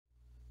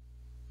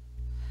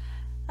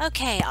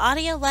Okay,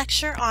 audio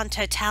lecture on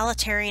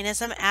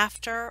totalitarianism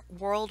after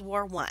World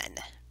War I.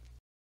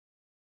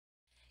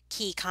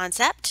 Key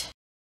concept,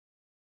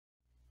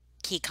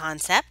 key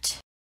concept,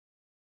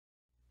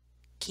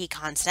 key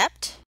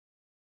concept.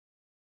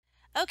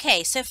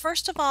 Okay, so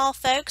first of all,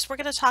 folks, we're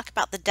going to talk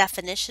about the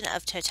definition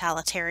of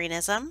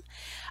totalitarianism.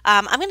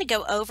 I'm going to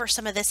go over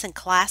some of this in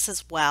class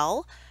as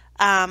well,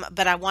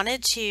 but I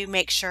wanted to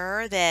make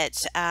sure that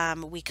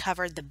we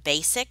covered the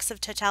basics of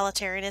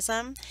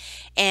totalitarianism,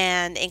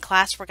 and in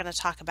class we're going to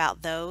talk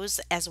about those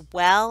as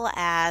well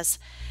as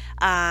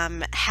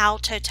how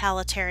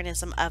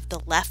totalitarianism of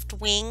the left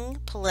wing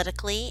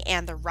politically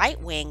and the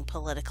right wing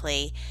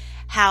politically,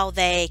 how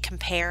they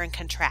compare and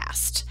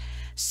contrast.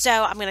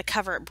 So I'm going to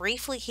cover it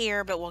briefly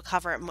here, but we'll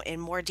cover it in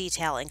more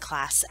detail in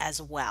class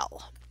as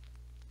well.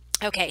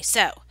 Okay,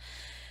 so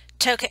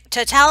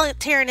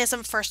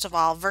totalitarianism, first of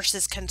all,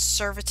 versus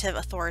conservative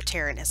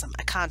authoritarianism,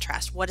 a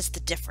contrast. What is the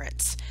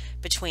difference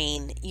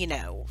between,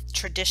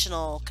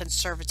 traditional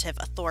conservative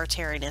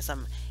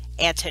authoritarianism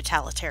and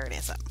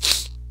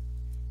totalitarianism?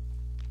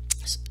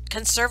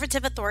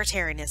 Conservative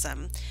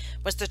authoritarianism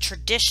was the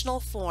traditional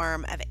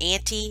form of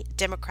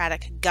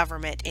anti-democratic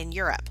government in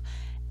Europe,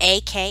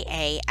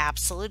 aka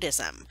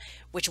absolutism,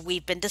 which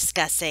we've been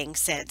discussing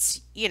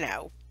since,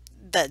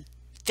 the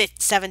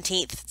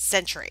 17th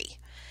century.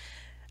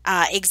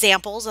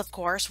 Examples, of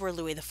course, were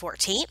Louis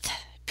XIV,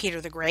 Peter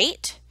the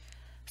Great,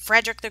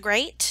 Frederick the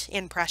Great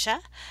in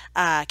Prussia,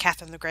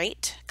 Catherine the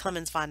Great,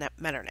 Clemens von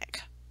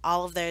Metternich.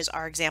 All of those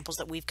are examples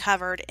that we've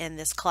covered in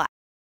this class.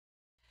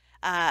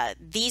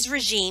 These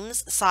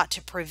regimes sought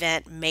to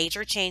prevent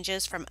major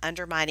changes from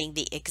undermining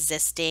the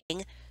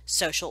existing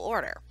social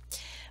order.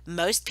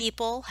 Most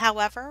people,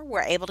 however,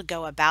 were able to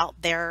go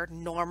about their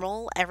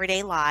normal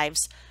everyday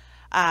lives,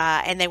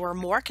 and they were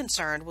more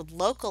concerned with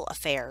local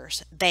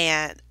affairs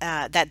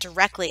that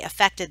directly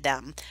affected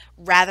them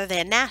rather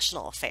than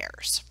national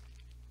affairs.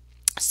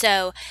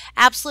 So,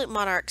 absolute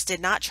monarchs did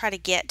not try to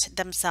get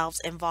themselves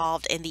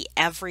involved in the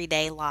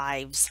everyday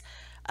lives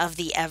of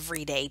the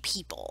everyday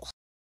people.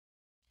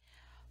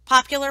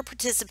 Popular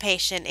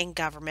participation in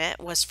government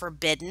was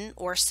forbidden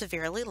or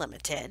severely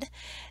limited.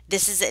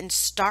 This is in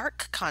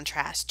stark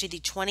contrast to the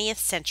 20th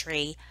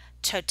century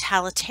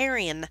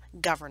totalitarian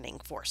governing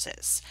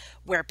forces,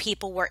 where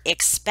people were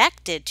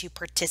expected to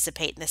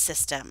participate in the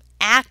system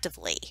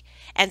actively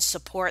and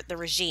support the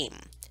regime.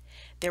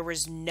 There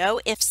was no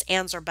ifs,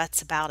 ands, or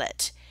buts about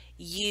it.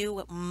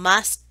 You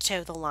must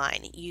toe the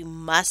line. You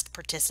must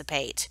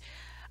participate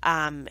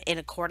in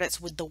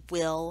accordance with the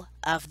will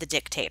of the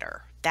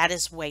dictator. That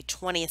is the way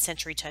 20th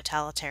century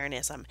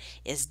totalitarianism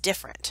is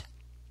different.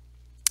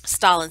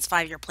 Stalin's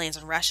 5-year plans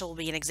in Russia will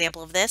be an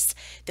example of this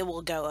that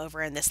we'll go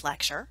over in this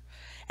lecture,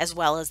 as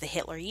well as the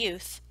Hitler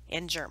Youth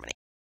in Germany.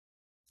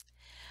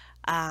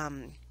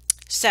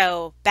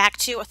 So back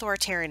to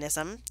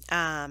authoritarianism.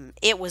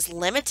 It was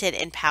limited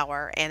in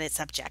power and its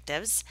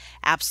objectives.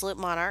 Absolute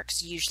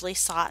monarchs usually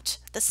sought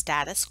the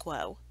status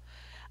quo.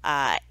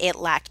 It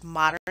lacked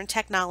modern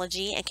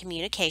technology and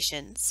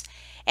communications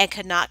and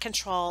could not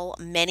control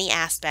many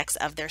aspects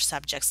of their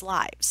subjects'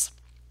 lives.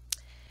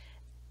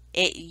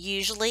 It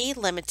usually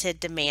limited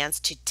demands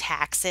to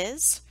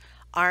taxes,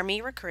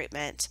 army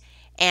recruitment,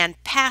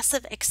 and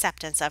passive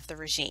acceptance of the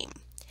regime.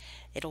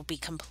 It will be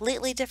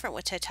completely different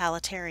with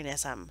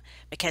totalitarianism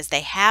because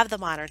they have the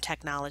modern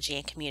technology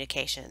and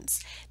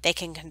communications. They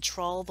can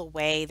control the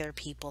way their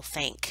people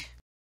think.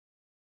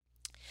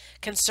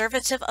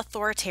 Conservative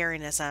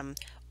authoritarianism,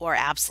 or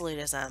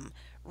absolutism,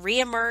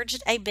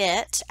 reemerged a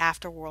bit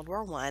after World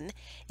War I,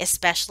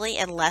 especially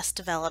in less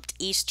developed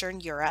Eastern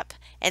Europe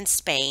and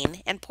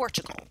Spain and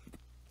Portugal.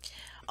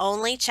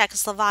 Only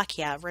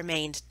Czechoslovakia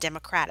remained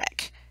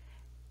democratic.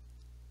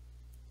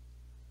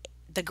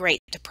 The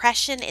Great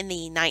Depression in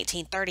the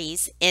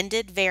 1930s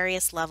ended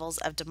various levels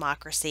of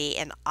democracy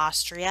in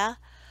Austria,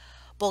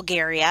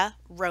 Bulgaria,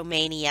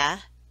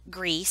 Romania,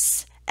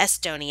 Greece,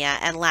 Estonia,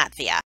 and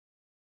Latvia.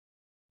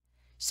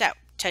 So,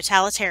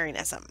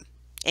 totalitarianism,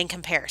 in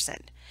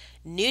comparison.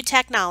 New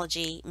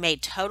technology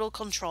made total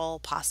control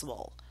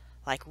possible,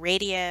 like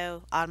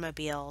radio,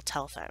 automobile,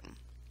 telephone.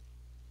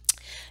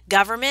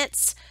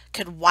 Governments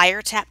could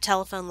wiretap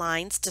telephone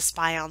lines to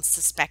spy on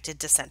suspected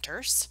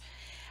dissenters.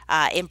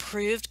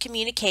 Improved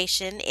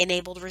communication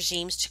enabled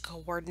regimes to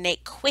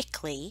coordinate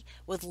quickly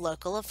with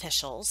local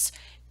officials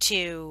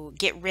to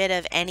get rid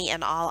of any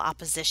and all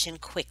opposition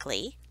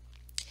quickly.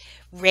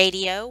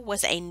 Radio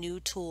was a new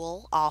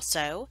tool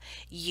also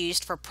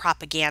used for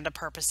propaganda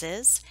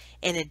purposes,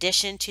 in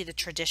addition to the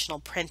traditional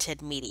printed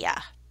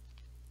media.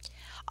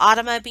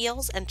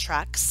 Automobiles and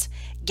trucks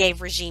gave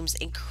regimes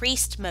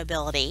increased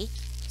mobility,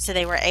 so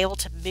they were able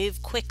to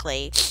move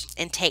quickly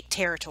and take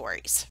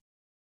territories.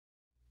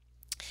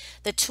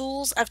 The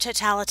tools of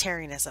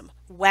totalitarianism,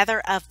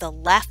 whether of the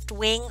left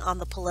wing on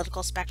the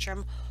political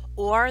spectrum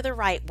or the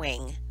right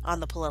wing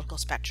on the political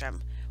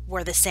spectrum,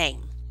 were the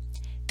same.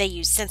 They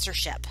used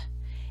censorship,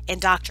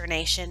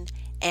 indoctrination,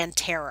 and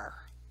terror.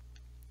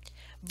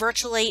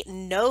 Virtually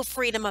no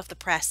freedom of the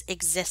press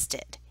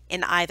existed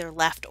in either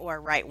left or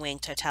right-wing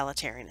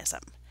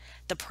totalitarianism.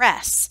 The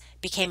press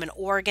became an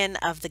organ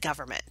of the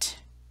government.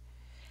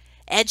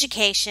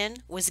 Education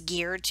was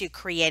geared to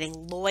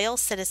creating loyal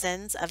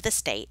citizens of the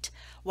state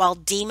while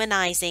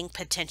demonizing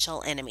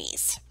potential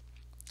enemies.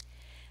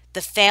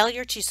 The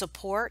failure to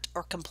support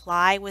or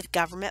comply with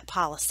government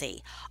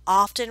policy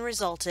often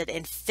resulted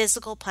in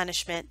physical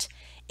punishment,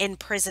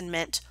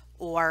 imprisonment,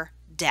 or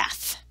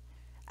death.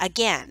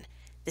 Again,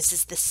 this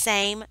is the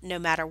same no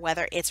matter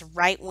whether it's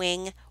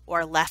right-wing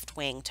or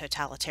left-wing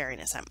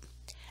totalitarianism.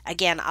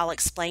 Again, I'll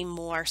explain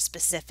more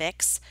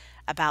specifics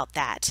about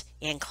that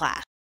in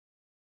class.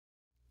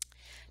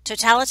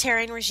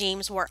 Totalitarian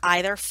regimes were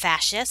either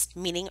fascist,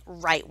 meaning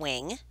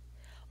right-wing,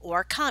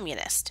 or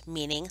communist,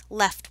 meaning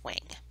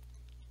left-wing.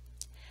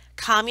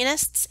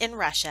 Communists in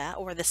Russia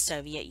or the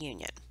Soviet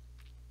Union.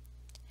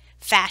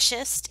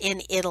 Fascist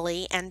in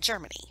Italy and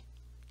Germany.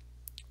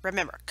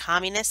 Remember,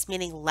 communist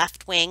meaning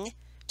left-wing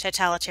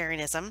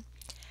totalitarianism,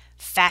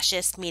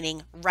 fascist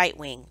meaning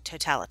right-wing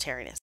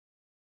totalitarianism.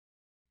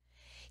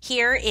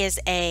 Here is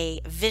a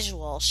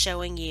visual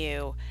showing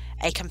you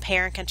a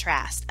compare and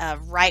contrast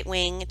of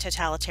right-wing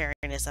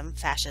totalitarianism,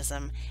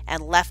 fascism,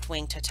 and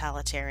left-wing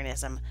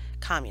totalitarianism,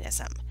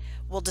 communism.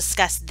 We'll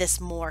discuss this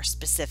more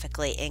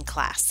specifically in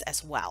class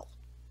as well.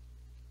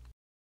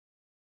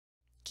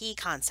 Key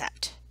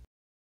concept.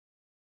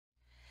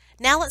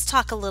 Now let's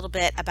talk a little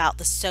bit about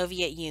the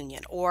Soviet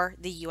Union or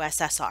the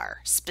USSR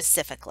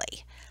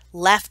specifically,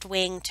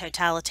 left-wing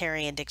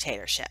totalitarian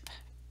dictatorship.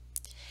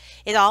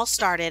 It all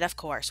started, of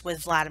course,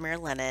 with Vladimir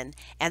Lenin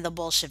and the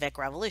Bolshevik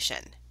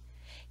Revolution.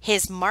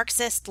 His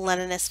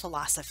Marxist-Leninist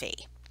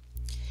philosophy.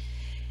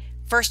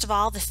 First of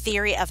all, the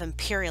theory of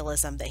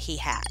imperialism that he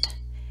had.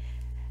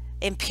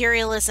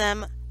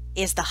 Imperialism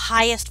is the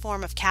highest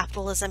form of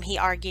capitalism, he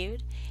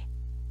argued,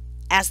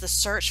 as the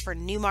search for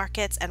new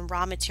markets and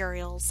raw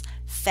materials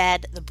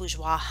fed the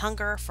bourgeois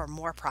hunger for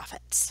more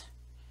profits.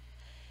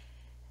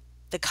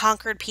 The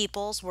conquered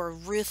peoples were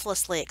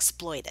ruthlessly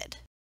exploited.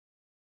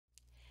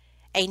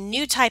 A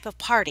new type of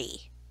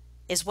party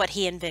is what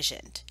he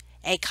envisioned.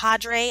 A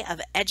cadre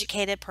of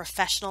educated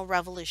professional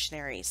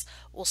revolutionaries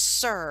will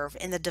serve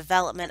in the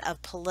development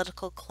of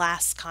political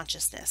class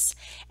consciousness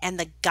and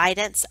the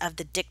guidance of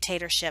the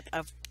dictatorship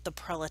of the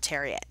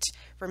proletariat.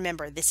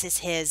 Remember, this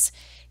is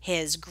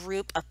his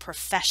group of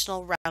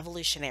professional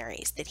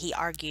revolutionaries that he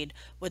argued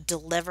would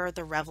deliver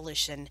the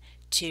revolution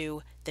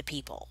to the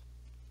people.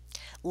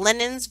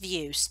 Lenin's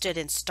view stood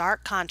in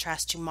stark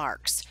contrast to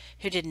Marx,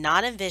 who did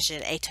not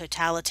envision a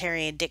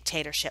totalitarian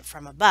dictatorship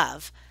from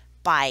above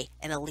by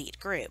an elite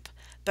group,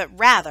 but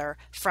rather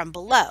from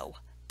below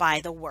by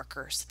the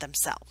workers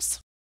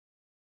themselves.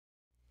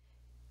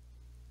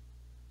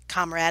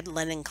 Comrade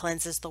Lenin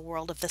cleanses the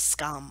world of the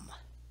scum.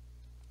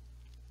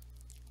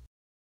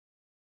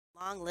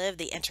 Long live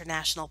the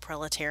International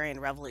Proletarian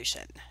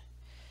Revolution.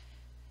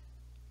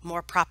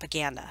 More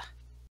propaganda.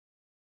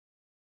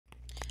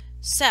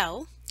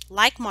 So,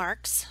 like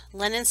Marx,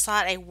 Lenin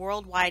sought a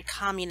worldwide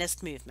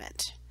communist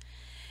movement.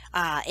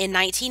 In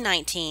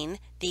 1919,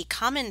 the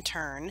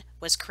Comintern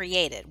was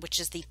created, which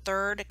is the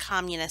Third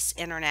Communist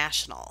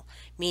International,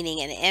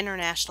 meaning an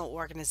international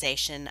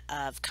organization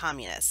of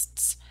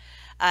communists.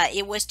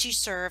 It was to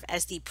serve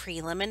as the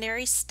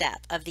preliminary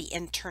step of the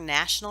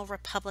International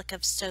Republic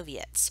of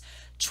Soviets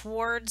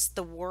towards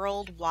the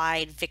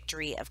worldwide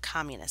victory of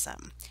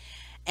communism.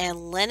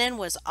 And Lenin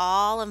was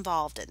all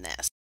involved in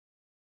this.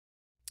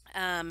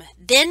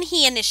 Then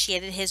he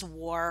initiated his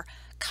war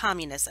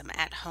communism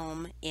at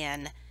home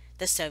in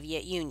the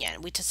Soviet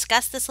Union. We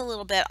discussed this a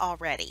little bit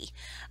already.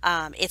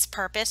 Its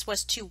purpose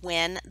was to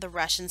win the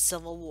Russian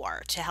Civil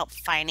War, to help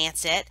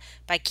finance it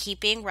by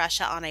keeping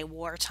Russia on a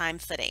wartime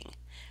footing.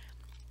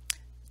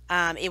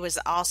 It was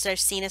also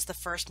seen as the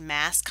first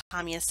mass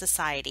communist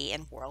society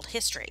in world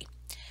history.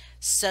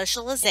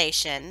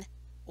 Socialization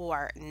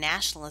or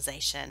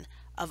nationalization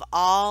of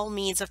all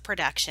means of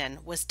production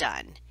was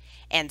done,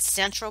 and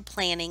central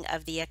planning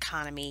of the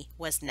economy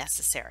was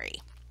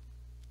necessary.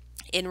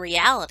 In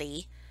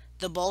reality,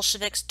 the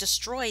Bolsheviks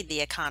destroyed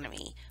the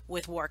economy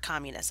with war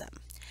communism.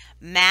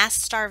 Mass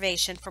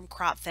starvation from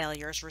crop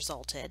failures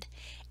resulted,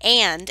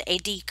 and a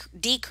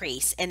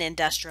decrease in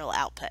industrial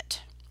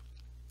output.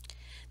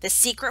 The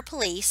secret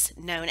police,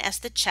 known as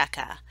the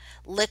Cheka,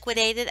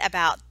 liquidated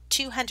about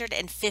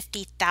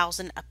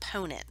 250,000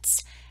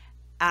 opponents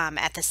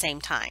at the same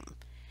time.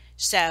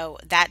 So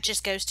that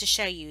just goes to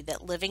show you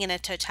that living in a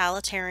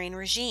totalitarian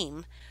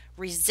regime,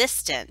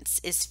 resistance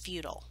is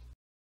futile.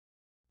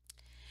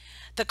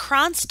 The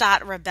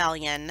Kronstadt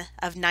Rebellion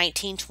of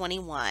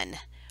 1921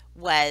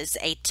 was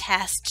a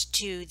test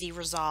to the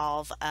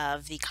resolve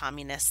of the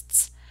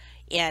communists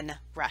in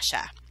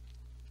Russia.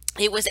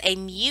 It was a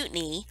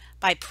mutiny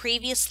by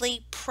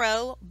previously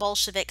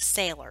pro-Bolshevik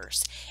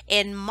sailors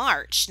in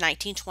March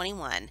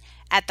 1921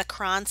 at the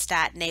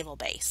Kronstadt Naval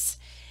Base,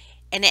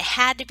 and it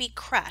had to be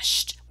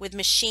crushed with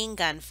machine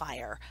gun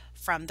fire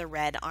from the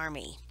Red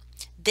Army.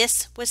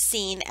 This was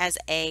seen as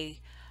a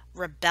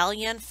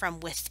rebellion from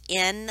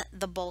within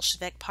the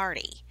Bolshevik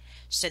Party.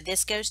 So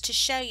this goes to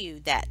show you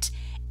that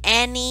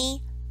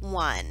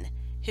anyone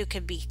who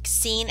could be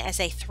seen as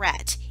a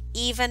threat,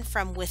 even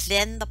from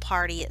within the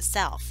party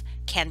itself,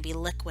 can be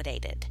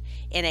liquidated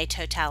in a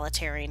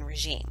totalitarian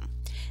regime.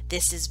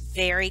 This is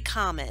very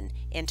common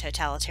in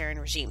totalitarian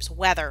regimes,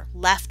 whether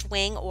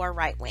left-wing or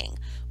right-wing.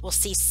 We'll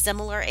see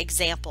similar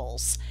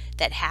examples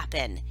that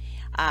happen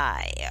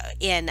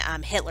in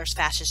Hitler's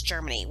fascist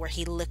Germany, where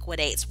he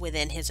liquidates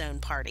within his own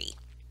party.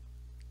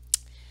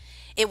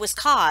 It was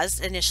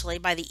caused initially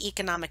by the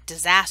economic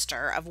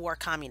disaster of war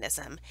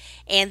communism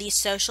and the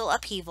social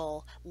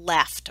upheaval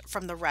left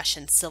from the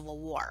Russian Civil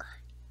War.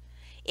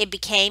 It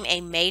became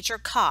a major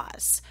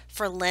cause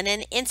for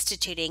Lenin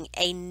instituting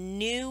a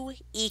new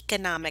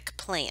economic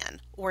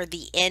plan, or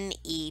the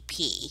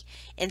NEP,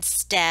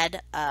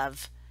 instead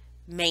of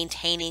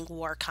maintaining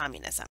war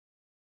communism.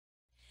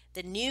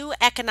 The new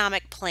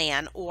economic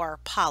plan or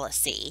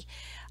policy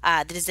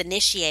that is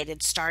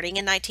initiated starting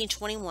in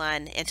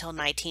 1921 until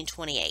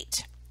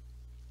 1928.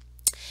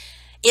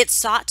 It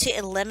sought to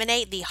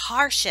eliminate the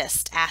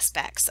harshest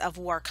aspects of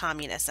war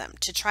communism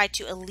to try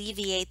to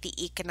alleviate the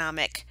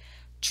economic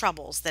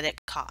troubles that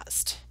it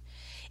caused.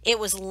 It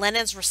was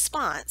Lenin's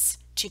response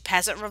to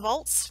peasant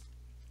revolts,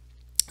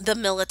 the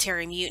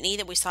military mutiny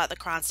that we saw at the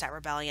Kronstadt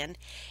Rebellion,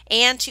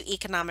 and to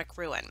economic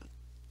ruin.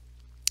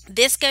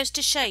 This goes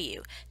to show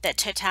you that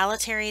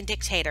totalitarian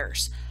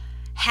dictators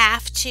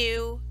have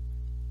to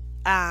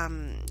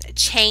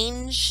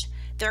change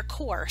their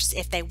course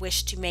if they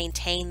wish to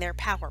maintain their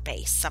power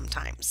base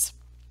sometimes.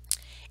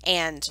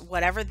 And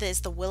whatever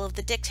is the will of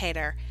the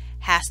dictator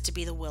has to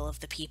be the will of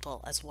the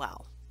people as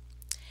well.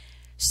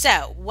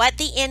 So what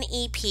the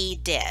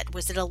NEP did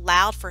was it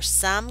allowed for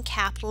some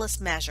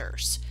capitalist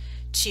measures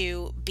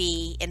to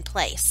be in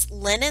place.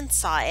 Lenin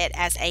saw it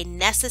as a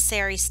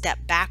necessary step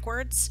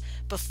backwards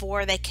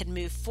before they could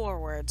move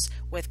forwards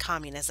with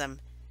communism.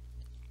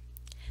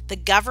 The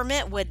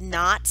government would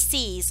not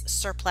seize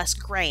surplus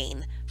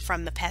grain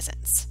from the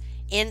peasants.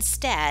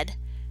 Instead,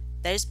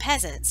 those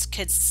peasants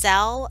could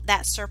sell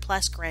that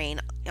surplus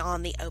grain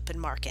on the open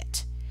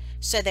market.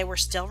 So they were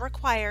still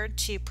required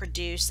to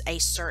produce a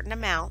certain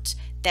amount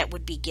that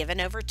would be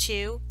given over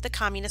to the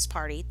Communist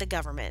Party, the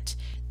government,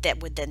 that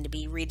would then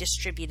be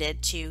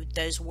redistributed to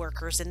those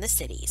workers in the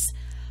cities.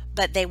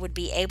 But they would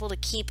be able to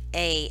keep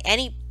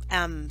any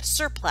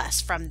surplus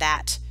from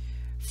that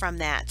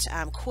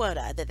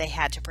quota that they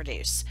had to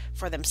produce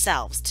for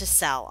themselves to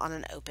sell on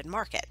an open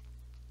market.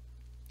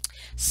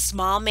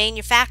 Small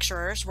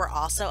manufacturers were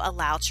also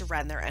allowed to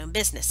run their own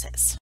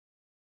businesses.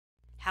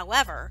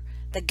 However,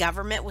 the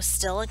government was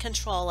still in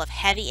control of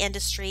heavy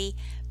industry,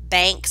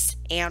 banks,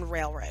 and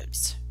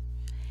railroads.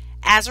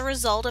 As a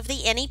result of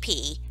the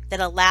NEP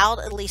that allowed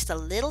at least a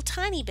little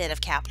tiny bit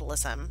of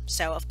capitalism,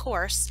 so of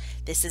course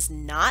this is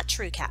not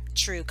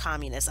true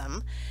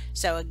communism,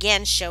 so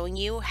again showing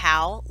you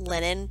how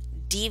Lenin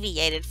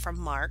deviated from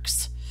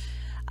Marx,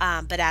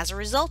 but as a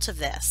result of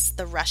this,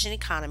 the Russian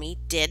economy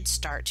did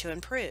start to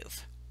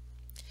improve.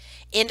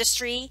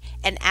 Industry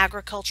and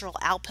agricultural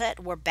output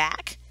were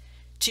back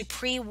to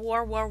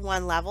pre-World War I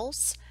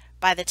levels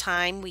by the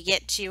time we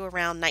get to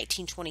around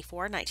 1924,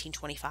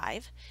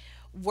 1925.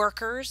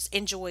 Workers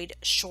enjoyed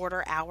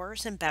shorter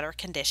hours and better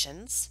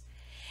conditions,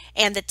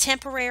 and the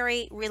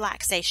temporary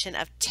relaxation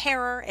of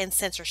terror and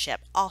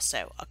censorship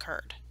also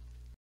occurred.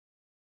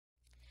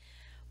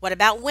 What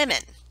about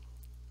women?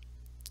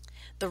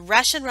 The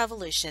Russian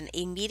Revolution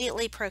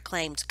immediately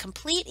proclaimed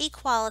complete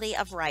equality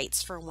of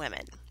rights for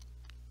women.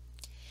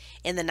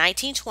 In the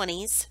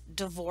 1920s,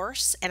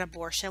 divorce and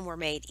abortion were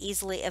made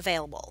easily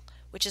available,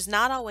 which is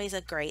not always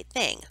a great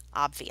thing,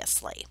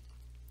 obviously.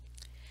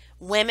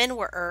 Women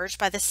were urged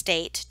by the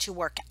state to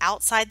work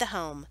outside the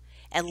home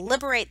and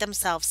liberate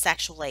themselves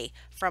sexually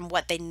from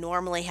what they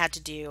normally had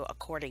to do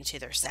according to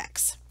their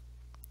sex.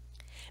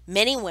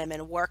 Many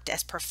women worked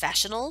as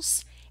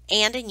professionals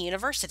and in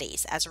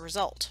universities as a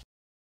result.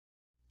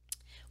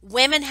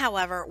 Women,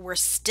 however, were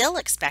still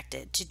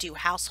expected to do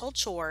household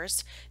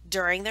chores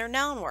during their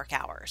non-work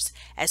hours,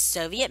 as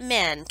Soviet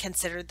men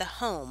considered the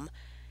home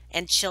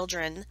and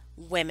children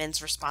women's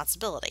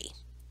responsibility.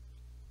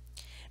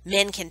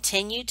 Men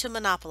continued to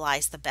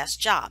monopolize the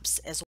best jobs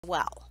as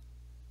well.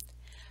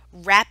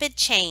 Rapid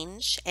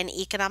change and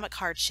economic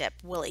hardship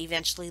will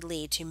eventually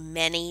lead to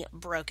many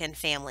broken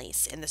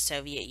families in the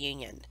Soviet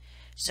Union.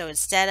 So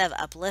instead of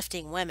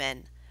uplifting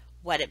women,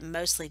 what it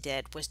mostly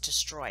did was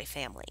destroy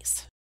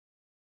families.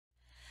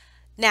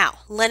 Now,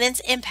 Lenin's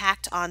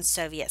impact on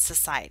Soviet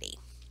society.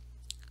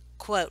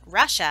 Quote,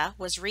 Russia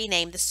was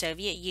renamed the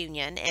Soviet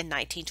Union in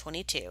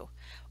 1922,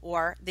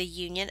 or the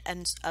Union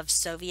of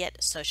Soviet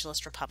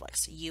Socialist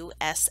Republics,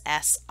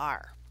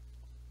 USSR.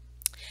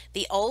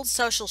 The old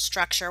social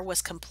structure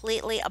was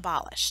completely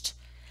abolished.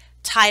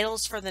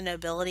 Titles for the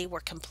nobility were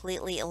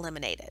completely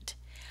eliminated.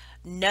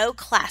 No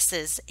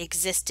classes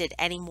existed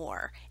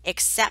anymore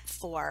except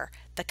for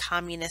the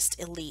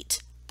Communist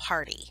elite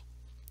party.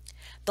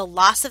 The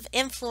loss of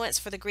influence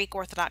for the Greek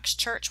Orthodox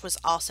Church was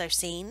also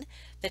seen.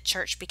 The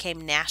church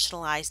became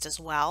nationalized as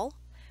well.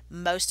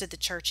 Most of the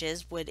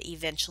churches would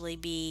eventually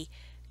be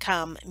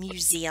become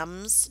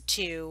museums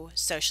to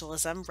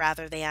socialism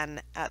rather than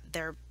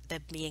them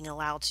being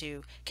allowed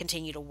to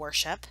continue to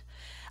worship.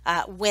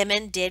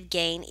 Women did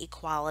gain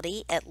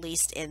equality, at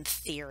least in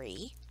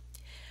theory.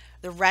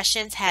 The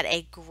Russians had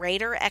a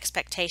greater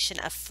expectation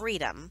of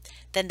freedom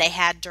than they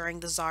had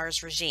during the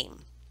Tsar's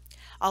regime,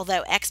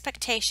 although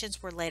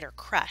expectations were later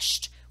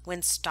crushed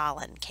when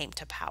Stalin came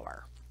to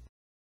power.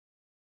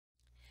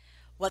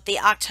 What the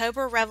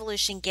October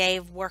Revolution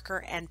gave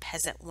worker and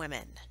peasant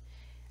women.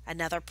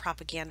 Another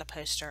propaganda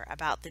poster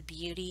about the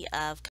beauty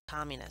of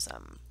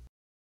communism.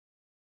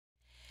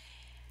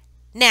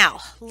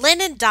 Now,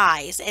 Lenin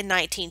dies in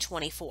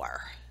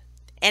 1924,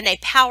 and a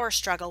power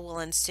struggle will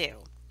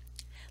ensue.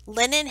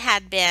 Lenin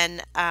had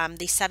been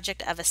the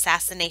subject of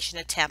assassination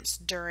attempts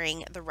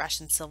during the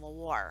Russian Civil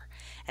War,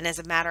 and as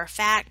a matter of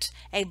fact,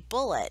 a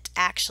bullet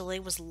actually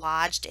was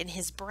lodged in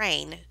his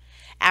brain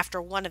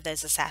after one of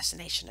those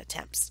assassination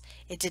attempts.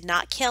 It did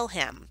not kill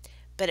him,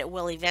 but it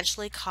will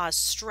eventually cause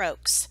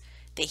strokes,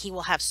 that he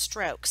will have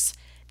strokes,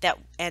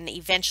 and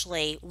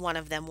eventually one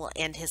of them will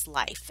end his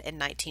life in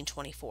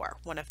 1924,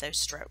 one of those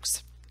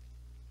strokes.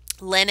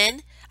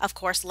 Lenin, of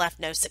course, left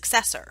no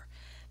successor,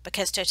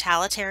 because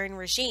totalitarian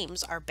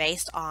regimes are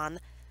based on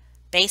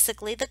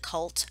basically the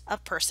cult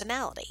of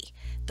personality,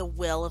 the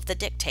will of the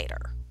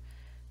dictator.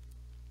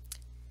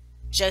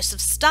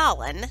 Joseph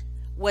Stalin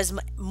was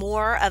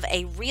more of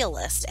a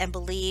realist and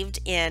believed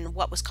in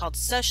what was called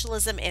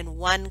socialism in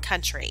one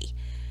country.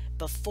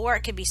 Before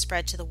it could be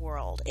spread to the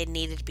world, it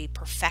needed to be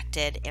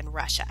perfected in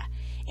Russia.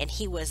 And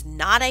he was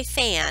not a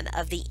fan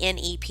of the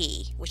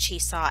NEP, which he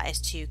saw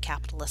as too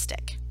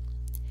capitalistic.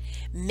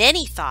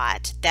 Many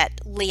thought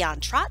that Leon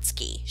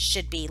Trotsky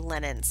should be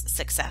Lenin's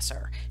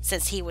successor,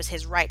 since he was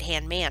his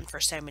right-hand man for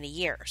so many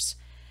years.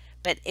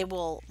 But it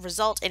will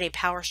result in a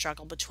power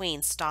struggle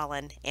between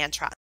Stalin and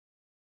Trotsky.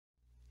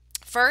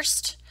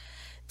 First,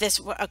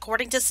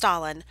 according to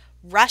Stalin,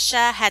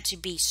 Russia had to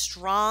be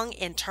strong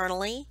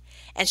internally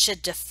and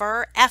should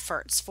defer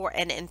efforts for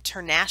an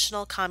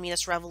international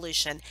communist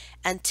revolution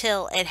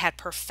until it had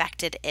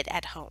perfected it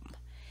at home.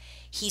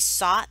 He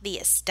sought the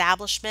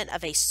establishment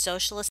of a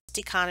socialist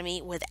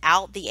economy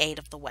without the aid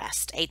of the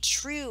West, a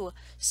true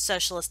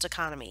socialist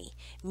economy,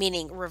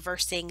 meaning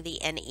reversing the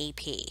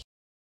NEP.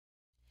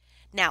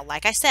 Now,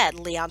 like I said,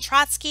 Leon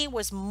Trotsky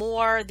was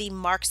more the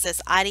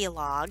Marxist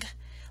ideologue,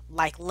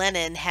 like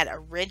Lenin had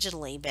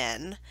originally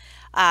been,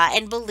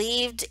 and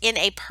believed in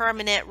a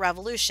permanent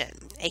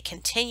revolution, a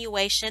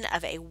continuation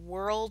of a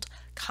world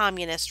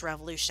communist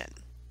revolution.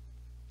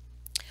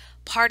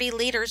 Party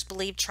leaders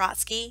believed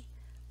Trotsky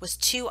was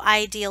too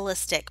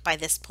idealistic by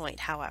this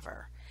point,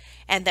 however,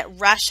 and that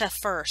Russia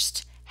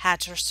first had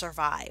to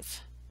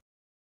survive.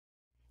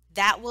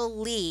 That will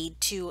lead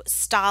to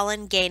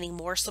Stalin gaining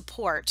more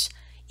support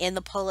in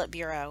the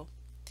Politburo,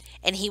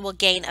 and he will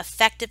gain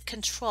effective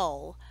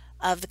control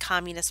of the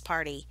Communist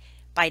Party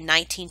by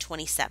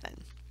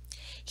 1927.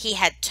 He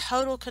had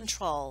total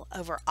control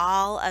over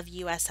all of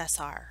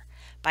USSR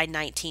by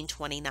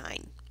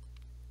 1929.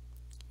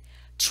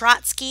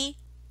 Trotsky,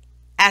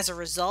 as a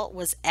result,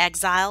 was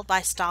exiled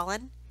by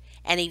Stalin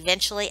and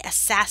eventually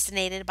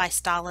assassinated by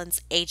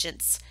Stalin's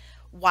agents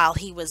while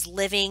he was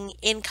living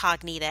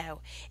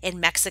incognito in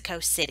Mexico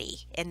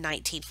City in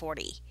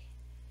 1940.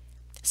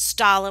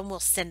 Stalin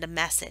will send a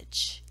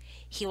message.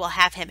 He will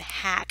have him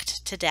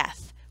hacked to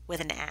death with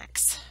an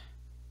axe.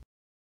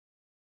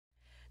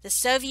 The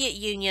Soviet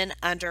Union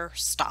under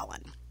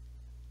Stalin.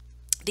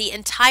 The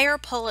entire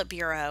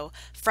Politburo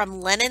from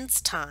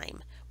Lenin's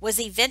time was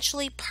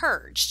eventually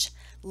purged,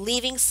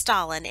 leaving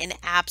Stalin in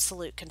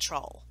absolute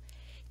control.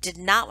 Did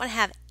not want to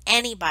have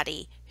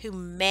anybody who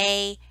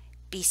may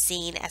be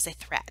seen as a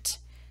threat.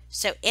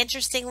 So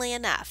interestingly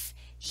enough,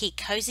 he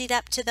cozied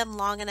up to them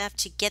long enough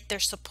to get their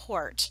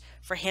support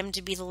for him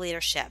to be the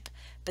leadership,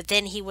 but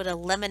then he would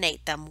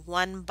eliminate them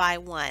one by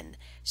one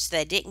so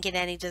they didn't get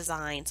any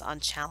designs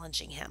on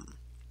challenging him.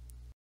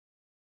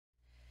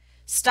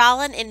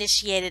 Stalin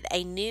initiated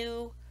a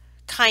new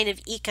kind of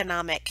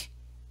economic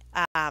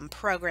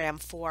program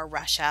for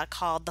Russia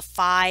called the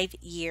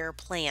 5-year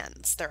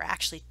plans. There are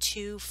actually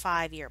 2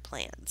 5-year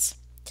plans.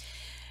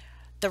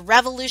 The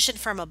revolution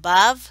from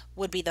above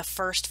would be the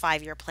first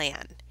 5-year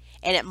plan,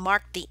 and it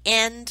marked the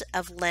end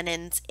of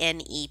Lenin's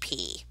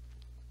NEP.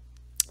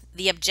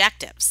 The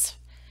objectives: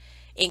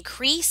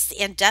 increase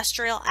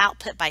industrial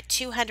output by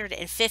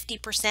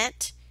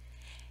 250%,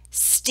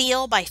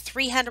 steel by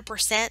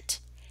 300%,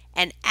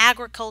 and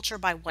agriculture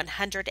by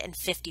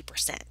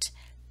 150%.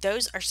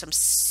 Those are some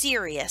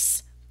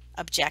serious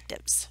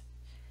objectives.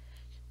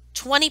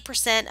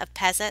 20% of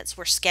peasants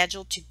were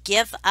scheduled to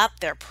give up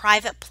their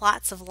private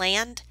plots of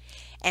land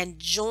and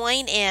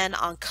join in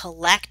on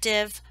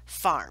collective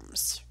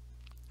farms.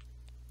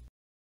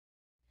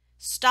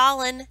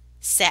 Stalin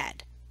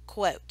said,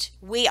 quote,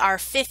 "We are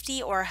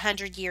 50 or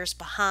 100 years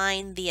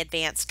behind the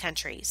advanced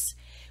countries.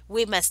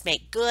 We must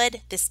make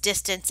good this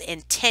distance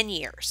in 10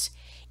 years.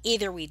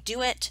 Either we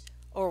do it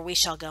or we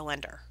shall go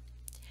under."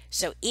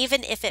 So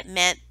even if it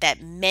meant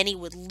that many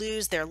would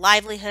lose their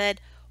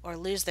livelihood or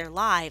lose their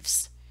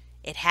lives,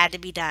 It had to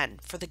be done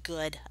for the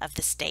good of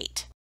the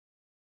state.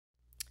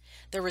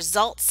 The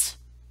results: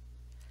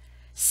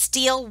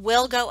 steel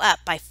will go up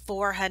by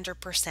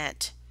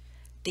 400%.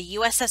 The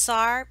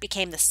USSR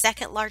became the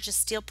second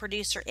largest steel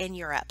producer in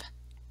Europe.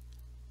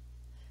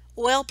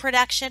 Oil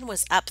production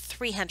was up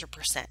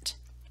 300%.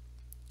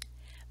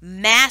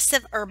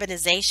 Massive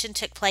urbanization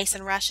took place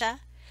in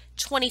Russia.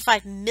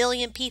 25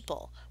 million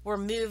people were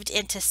moved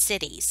into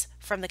cities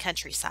from the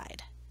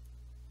countryside.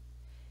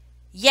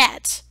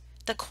 Yet,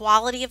 the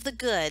quality of the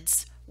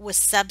goods was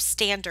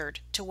substandard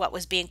to what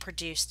was being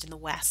produced in the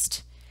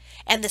West,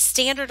 and the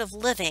standard of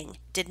living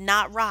did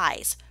not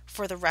rise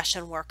for the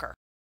Russian worker.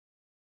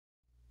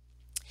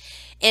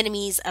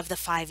 Enemies of the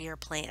 5-year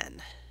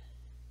plan: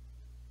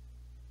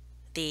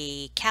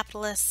 the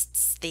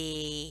capitalists,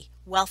 the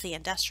wealthy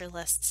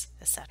industrialists,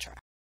 etc.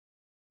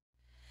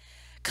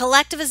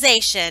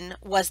 Collectivization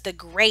was the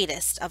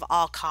greatest of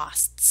all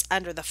costs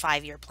under the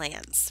 5-year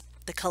plans,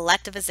 the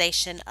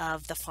collectivization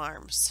of the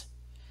farms.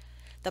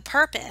 The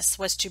purpose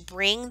was to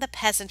bring the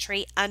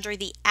peasantry under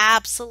the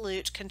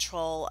absolute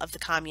control of the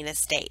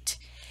communist state.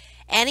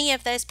 Any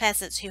of those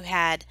peasants who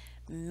had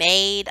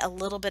made a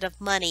little bit of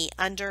money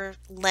under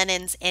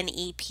Lenin's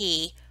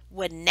NEP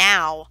would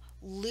now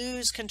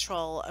lose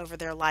control over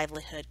their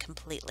livelihood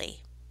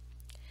completely.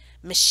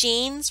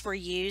 Machines were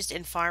used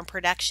in farm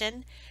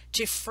production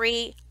to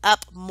free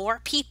up more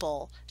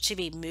people to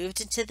be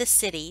moved into the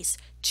cities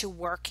to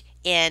work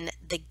in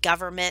the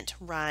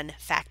government-run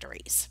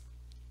factories.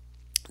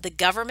 The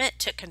government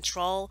took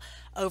control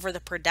over the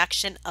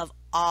production of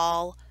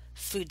all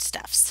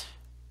foodstuffs.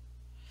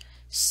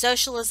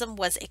 Socialism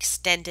was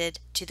extended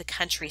to the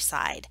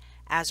countryside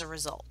as a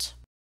result.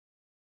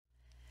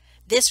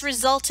 This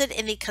resulted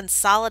in the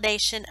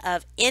consolidation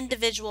of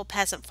individual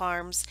peasant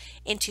farms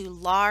into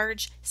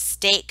large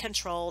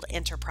state-controlled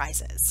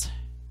enterprises.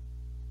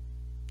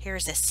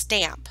 Here's a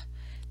stamp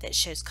that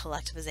shows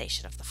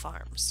collectivization of the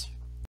farms.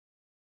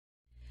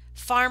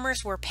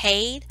 Farmers were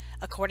paid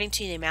according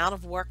to the amount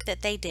of work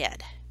that they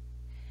did.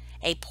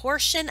 A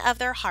portion of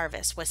their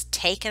harvest was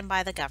taken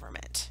by the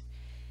government.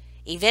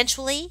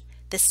 Eventually,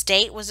 the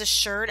state was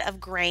assured of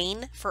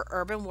grain for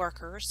urban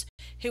workers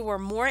who were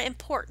more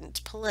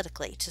important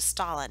politically to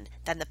Stalin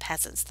than the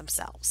peasants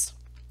themselves.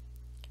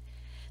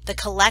 The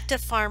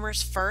collective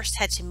farmers first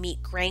had to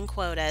meet grain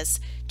quotas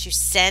to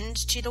send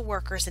to the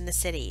workers in the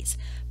cities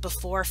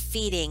before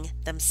feeding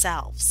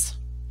themselves.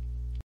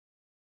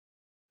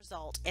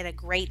 Result in a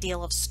great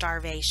deal of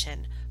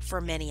starvation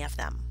for many of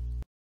them.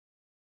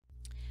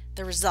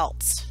 The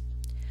results: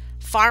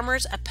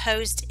 farmers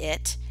opposed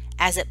it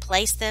as it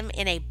placed them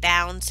in a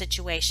bound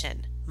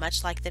situation,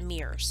 much like the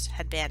Mirs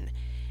had been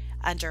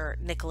under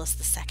Nicholas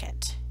II.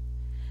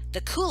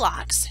 The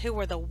kulaks, who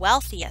were the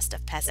wealthiest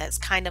of peasants,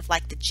 kind of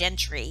like the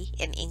gentry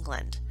in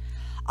England,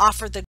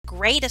 offered the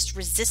greatest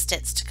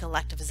resistance to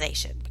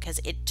collectivization because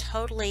it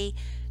totally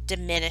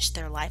diminished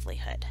their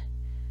livelihood.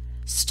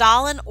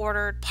 Stalin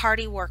ordered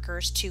party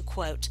workers to,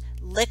 quote,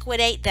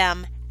 liquidate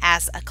them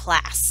as a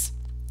class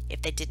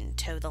if they didn't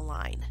toe the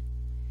line.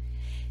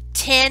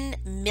 10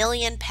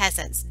 million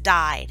peasants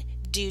died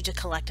due to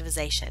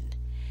collectivization.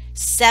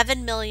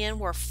 7 million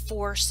were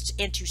forced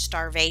into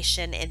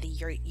starvation in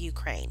the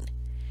Ukraine.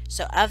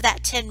 So of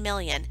that 10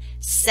 million,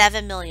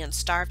 7 million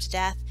starved to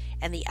death,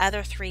 and the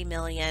other 3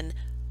 million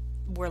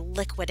were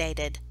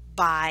liquidated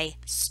by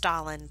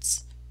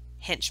Stalin's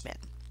henchmen.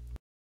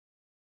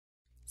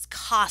 It's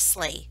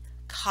costly,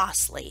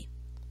 costly.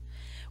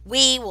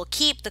 We will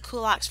keep the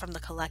kulaks from the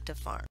collective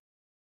farm.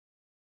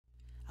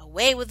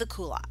 Away with the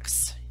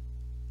kulaks.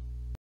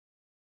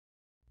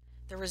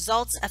 The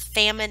results of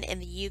famine in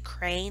the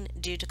Ukraine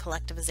due to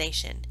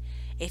collectivization.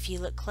 If you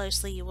look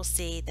closely, you will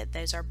see that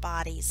those are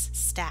bodies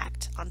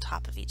stacked on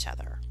top of each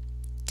other,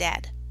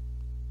 dead.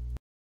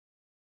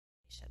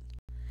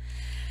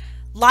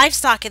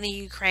 Livestock in the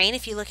Ukraine,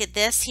 if you look at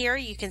this here,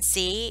 you can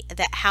see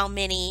that how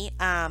many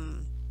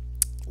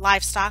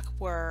livestock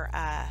were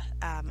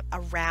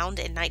around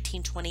in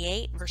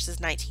 1928 versus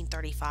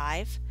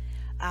 1935.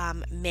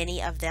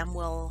 Many of them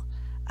will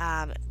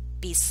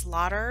be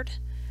slaughtered.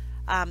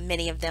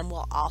 Many of them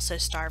will also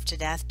starve to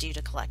death due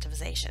to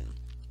collectivization.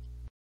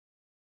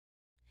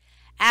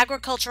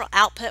 Agricultural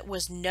output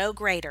was no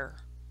greater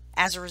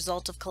as a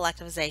result of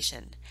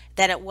collectivization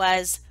than it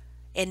was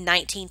in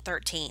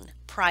 1913,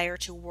 prior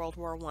to World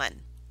War I.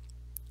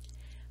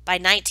 By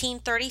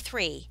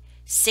 1933,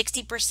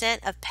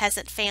 60% of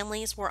peasant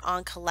families were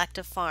on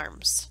collective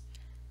farms.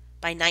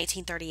 By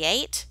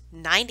 1938,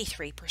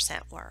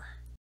 93% were.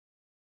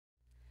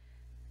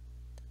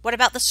 What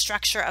about the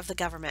structure of the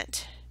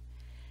government?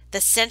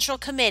 The Central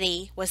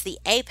Committee was the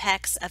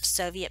apex of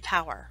Soviet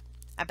power.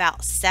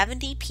 About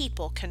 70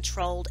 people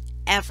controlled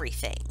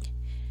everything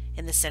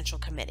in the Central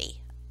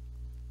Committee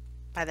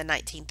by the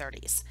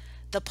 1930s.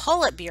 The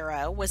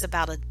Politburo was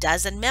about a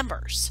dozen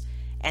members,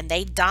 and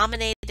they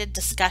dominated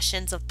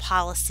discussions of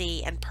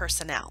policy and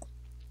personnel.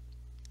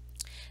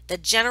 The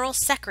General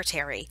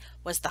Secretary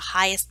was the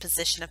highest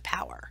position of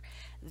power.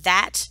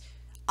 That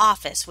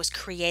office was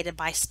created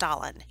by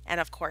Stalin, and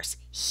of course,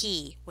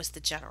 he was the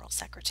general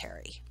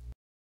secretary.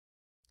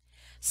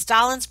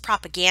 Stalin's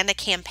propaganda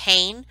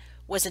campaign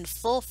was in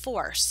full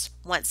force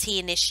once he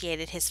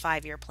initiated his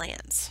 5-year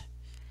plans.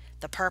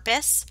 The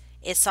purpose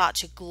is sought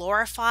to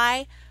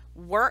glorify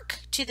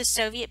work to the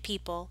Soviet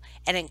people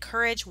and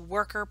encourage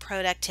worker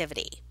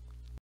productivity.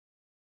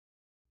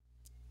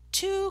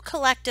 To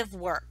collective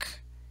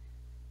work,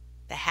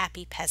 the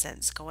happy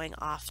peasants going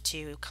off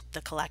to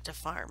the collective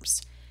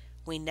farms.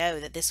 We know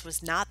that this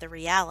was not the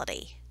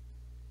reality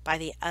by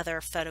the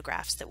other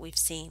photographs that we've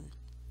seen.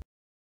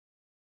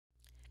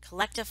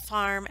 Collective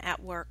farm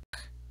at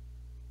work.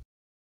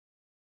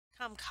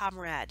 Come,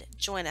 comrade,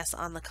 join us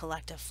on the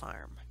collective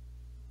farm.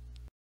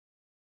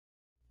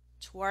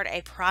 Toward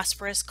a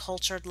prosperous,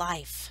 cultured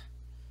life.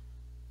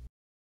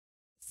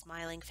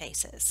 Smiling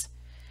faces.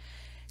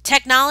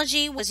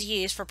 Technology was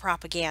used for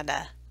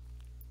propaganda.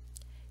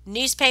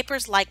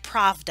 Newspapers like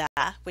Pravda,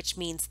 which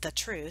means the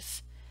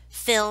truth,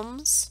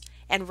 films,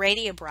 and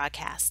radio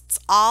broadcasts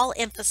all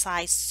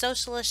emphasize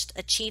socialist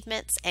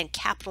achievements and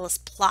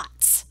capitalist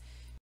plots.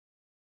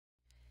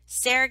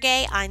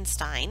 Sergei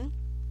Einstein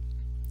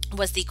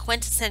was the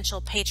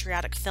quintessential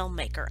patriotic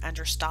filmmaker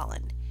under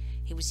Stalin.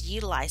 He was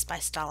utilized by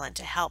Stalin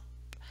to help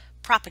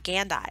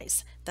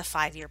propagandize the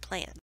 5-year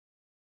plan.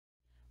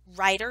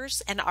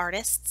 Writers and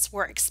artists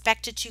were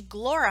expected to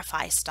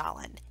glorify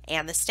Stalin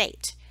and the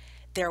state.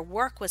 Their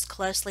work was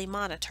closely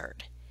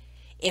monitored.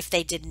 If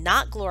they did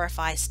not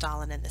glorify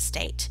Stalin and the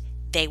state,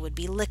 they would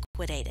be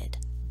liquidated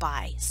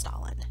by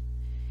Stalin.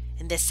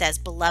 And this says,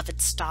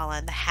 "Beloved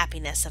Stalin, the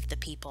happiness of the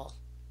people."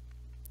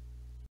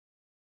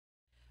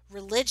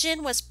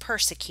 Religion was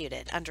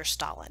persecuted under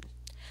Stalin.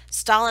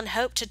 Stalin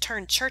hoped to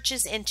turn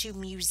churches into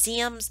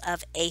museums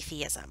of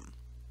atheism.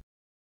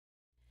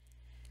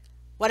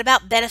 What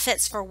about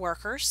benefits for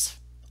workers?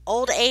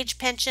 Old age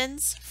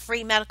pensions,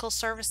 free medical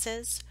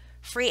services,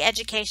 free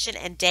education,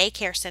 and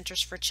daycare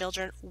centers for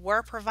children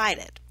were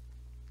provided.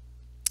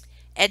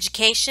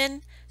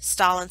 Education,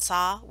 Stalin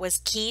saw, was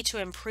key to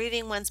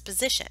improving one's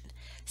position.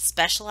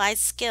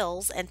 Specialized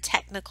skills and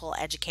technical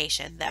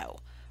education,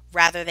 though,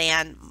 rather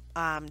than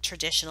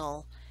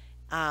traditional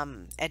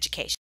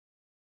education.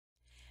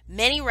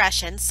 Many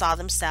Russians saw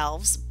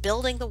themselves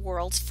building the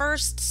world's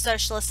first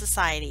socialist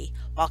society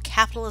while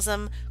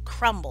capitalism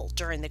crumbled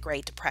during the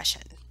Great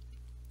Depression.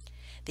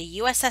 The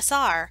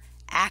USSR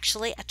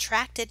actually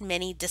attracted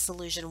many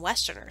disillusioned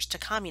Westerners to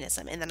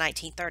communism in the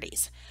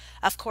 1930s.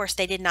 Of course,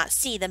 they did not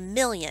see the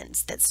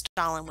millions that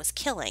Stalin was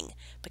killing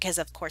because,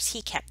 of course,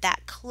 he kept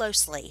that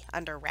closely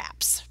under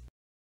wraps.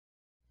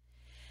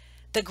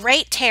 The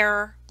Great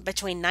Terror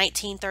between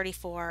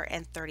 1934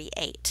 and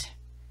 1938.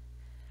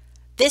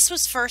 This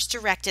was first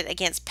directed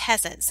against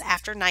peasants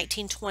after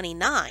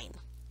 1929.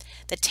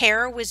 The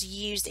terror was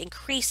used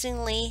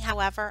increasingly,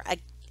 however,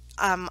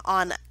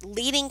 on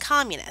leading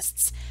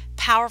communists,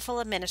 powerful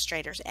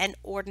administrators, and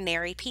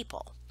ordinary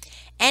people.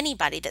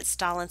 Anybody that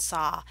Stalin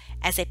saw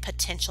as a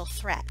potential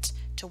threat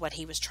to what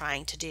he was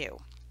trying to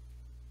do.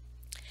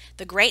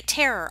 The Great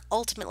Terror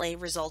ultimately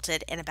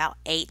resulted in about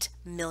 8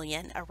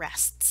 million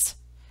arrests.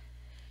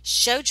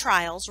 Show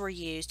trials were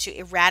used to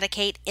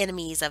eradicate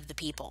enemies of the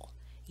people,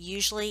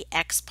 usually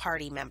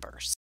ex-party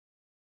members.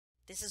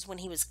 This is when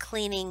he was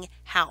cleaning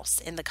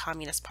house in the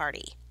Communist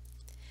Party.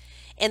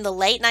 In the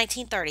late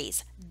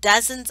 1930s,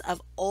 dozens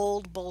of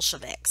old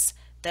Bolsheviks,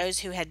 those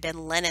who had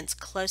been Lenin's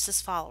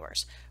closest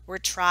followers, were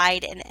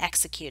tried and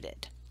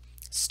executed.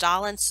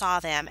 Stalin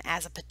saw them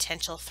as a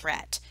potential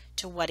threat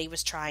to what he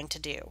was trying to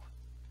do.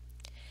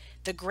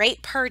 The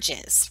Great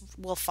Purges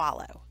will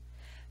follow.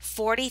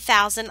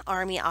 40,000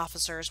 army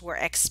officers were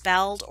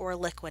expelled or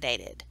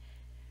liquidated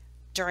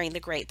during the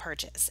Great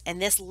Purges, and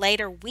this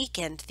later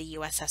weakened the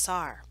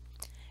USSR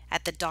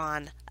at the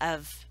dawn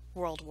of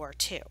World War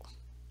II.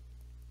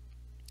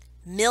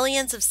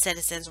 Millions of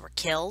citizens were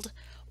killed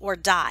or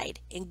died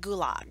in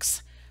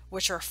gulags,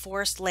 which are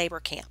forced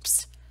labor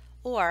camps,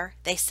 or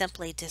they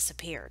simply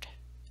disappeared.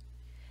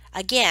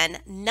 Again,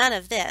 none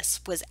of this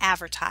was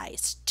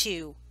advertised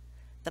to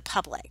the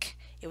public.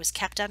 It was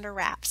kept under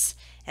wraps,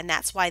 and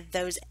that's why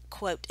those,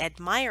 quote,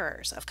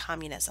 admirers of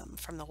communism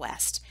from the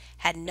West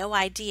had no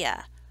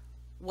idea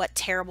what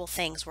terrible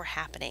things were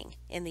happening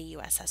in the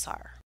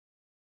USSR.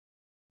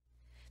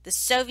 The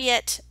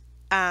Soviet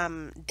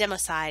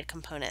democide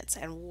components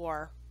and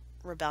war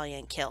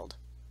rebellion killed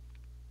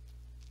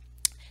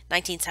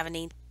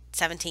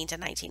 1917 to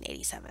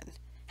 1987.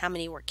 How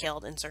many were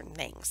killed in certain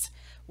things?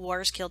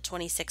 Wars killed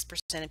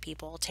 26% of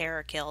people.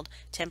 Terror killed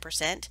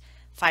 10%.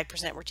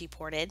 5% were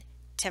deported.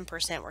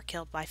 10% were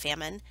killed by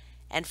famine.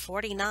 And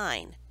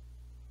 49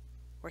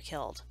 were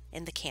killed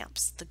in the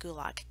camps, the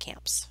Gulag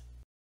camps.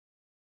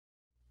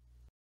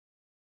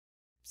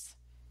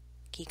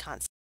 Key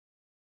concept.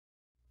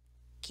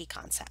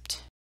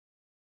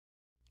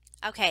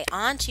 Okay,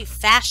 on to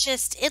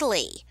fascist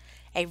Italy,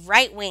 a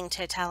right-wing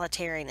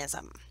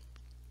totalitarianism.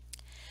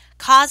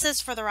 Causes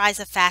for the rise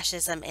of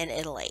fascism in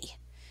Italy.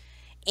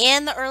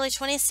 In the early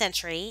 20th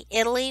century,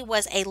 Italy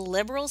was a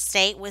liberal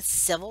state with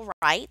civil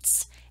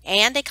rights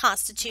and a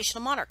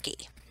constitutional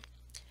monarchy.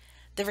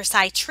 The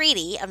Versailles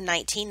Treaty of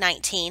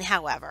 1919,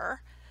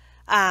 however,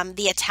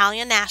 the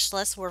Italian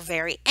nationalists were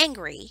very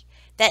angry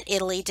that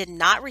Italy did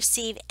not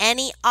receive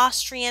any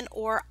Austrian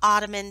or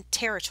Ottoman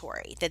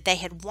territory that they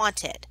had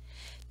wanted.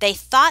 They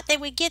thought they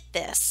would get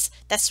this.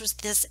 This was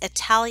this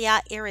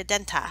Italia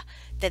Irredenta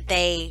that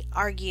they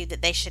argued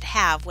that they should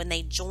have when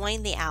they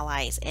joined the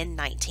Allies in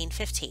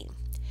 1915.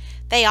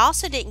 They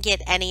also didn't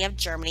get any of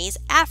Germany's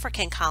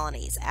African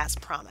colonies as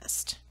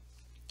promised.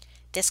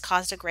 This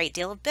caused a great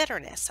deal of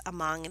bitterness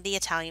among the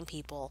Italian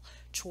people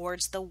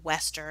towards the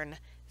Western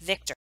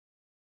victor.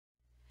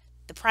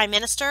 The Prime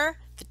Minister,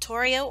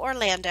 Vittorio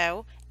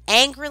Orlando,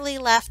 angrily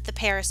left the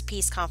Paris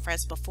Peace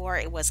Conference before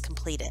it was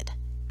completed.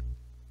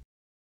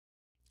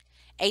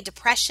 A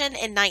depression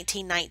in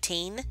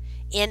 1919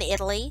 in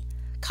Italy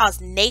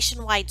caused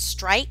nationwide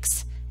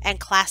strikes and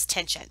class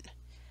tension.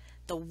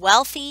 The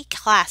wealthy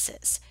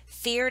classes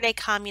feared a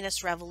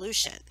communist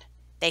revolution.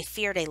 They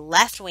feared a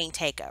left-wing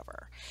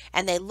takeover,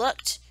 and they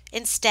looked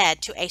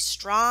instead to a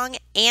strong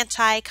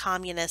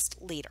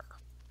anti-communist leader.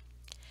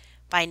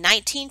 By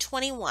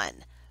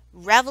 1921,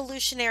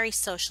 revolutionary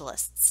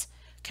socialists,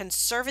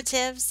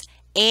 conservatives,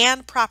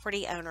 and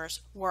property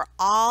owners were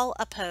all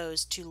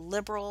opposed to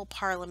liberal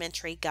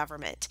parliamentary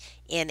government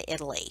in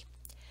Italy.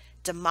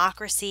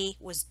 Democracy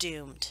was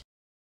doomed.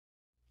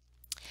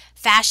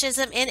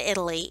 Fascism in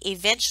Italy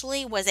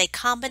eventually was a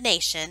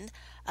combination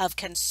of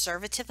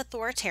conservative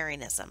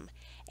authoritarianism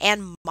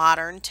and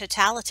modern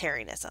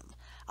totalitarianism,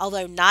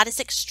 although not as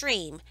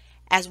extreme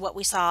as what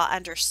we saw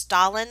under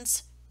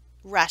Stalin's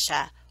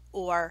Russia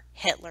or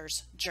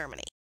Hitler's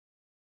Germany.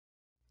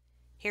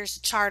 Here's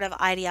a chart of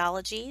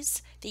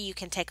ideologies that you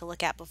can take a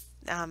look at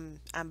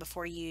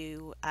before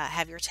you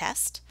have your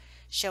test,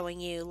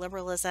 showing you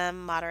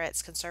liberalism,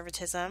 moderates,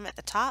 conservatism at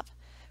the top,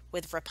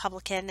 with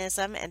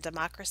republicanism and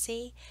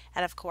democracy,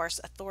 and of course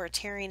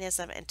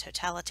authoritarianism and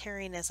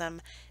totalitarianism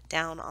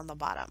down on the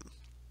bottom.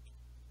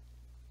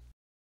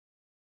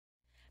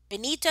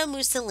 Benito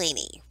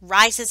Mussolini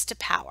rises to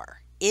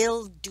power,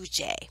 Il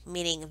Duce,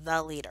 meaning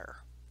the leader.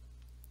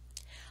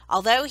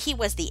 Although he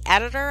was the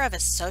editor of a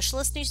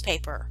socialist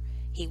newspaper,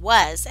 he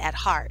was, at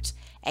heart,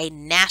 a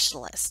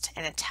nationalist,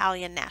 an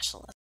Italian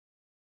nationalist.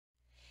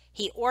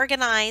 He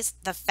organized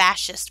the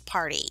Fascist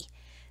Party.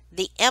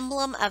 The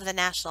emblem of the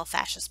National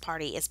Fascist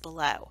Party is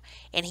below,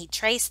 and he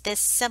traced this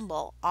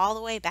symbol all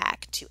the way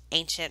back to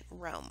ancient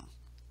Rome.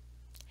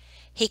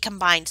 He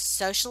combined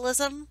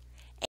socialism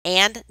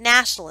and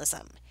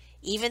nationalism.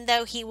 Even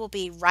though he will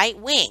be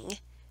right-wing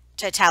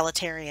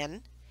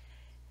totalitarian,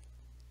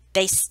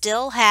 they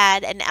still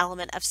had an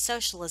element of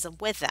socialism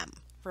with them.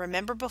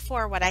 Remember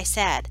before what I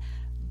said,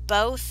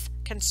 both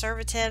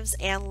conservatives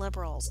and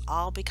liberals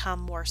all become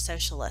more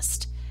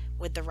socialist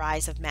with the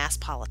rise of mass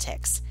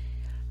politics.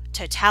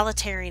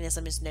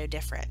 Totalitarianism is no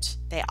different.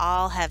 They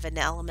all have an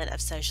element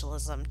of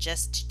socialism,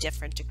 just to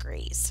different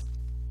degrees.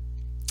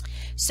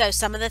 So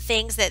some of the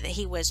things that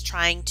he was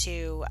trying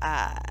to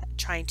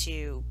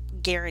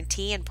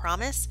guarantee and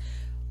promise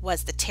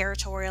was the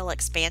territorial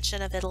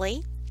expansion of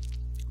Italy,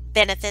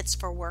 benefits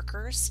for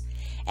workers,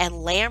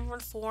 and land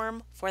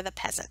reform for the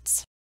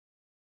peasants.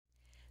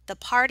 The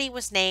party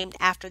was named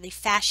after the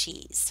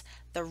fasces,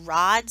 the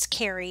rods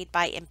carried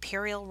by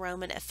imperial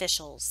Roman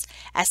officials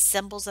as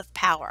symbols of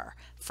power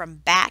from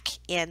back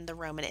in the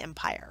Roman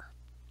Empire.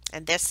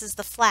 And this is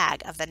the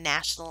flag of the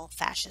National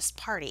Fascist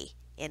Party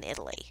in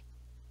Italy.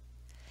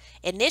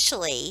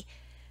 Initially,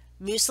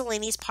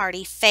 Mussolini's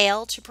party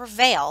failed to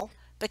prevail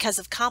because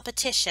of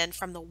competition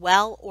from the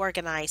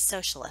well-organized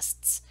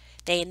socialists.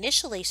 They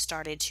initially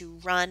started to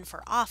run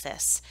for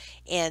office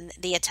in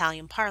the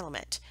Italian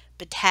parliament,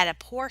 but had a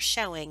poor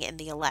showing in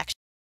the election.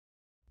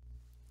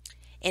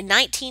 In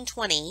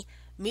 1920,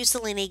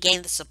 Mussolini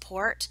gained the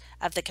support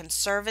of the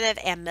conservative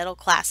and middle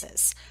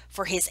classes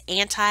for his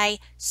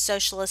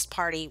anti-socialist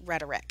party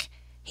rhetoric.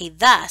 He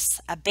thus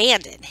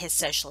abandoned his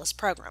socialist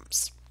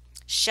programs,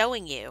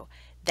 showing you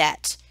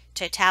that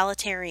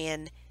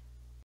totalitarian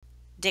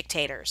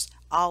dictators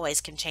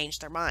always can change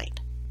their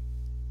mind.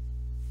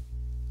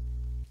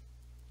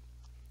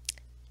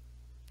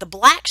 The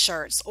black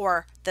shirts,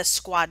 or the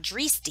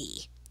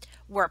squadristi,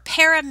 were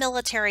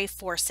paramilitary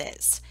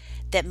forces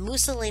that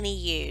Mussolini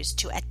used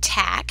to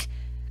attack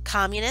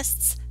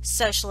communists,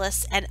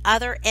 socialists, and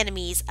other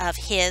enemies of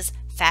his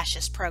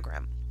fascist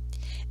program.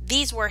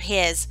 These were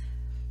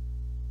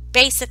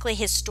basically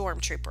his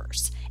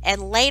stormtroopers.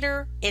 And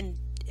later in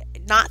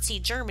Nazi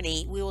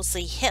Germany, we will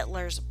see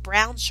Hitler's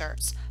brown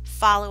shirts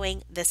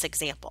following this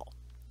example.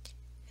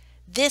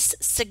 This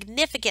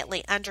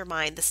significantly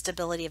undermined the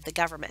stability of the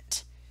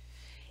government.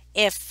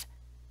 If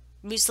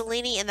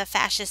Mussolini and the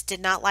fascists did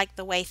not like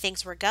the way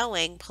things were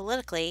going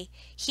politically,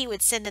 he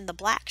would send in the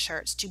black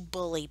shirts to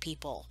bully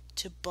people,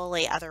 to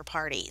bully other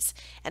parties,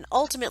 and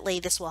ultimately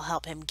this will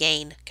help him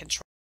gain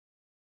control.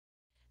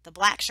 The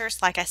black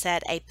shirts, like I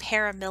said, a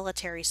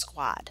paramilitary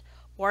squad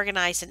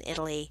organized in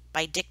Italy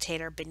by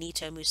dictator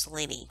Benito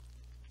Mussolini.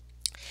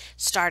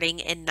 starting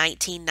in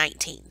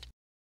 1919.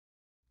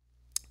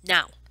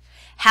 Now,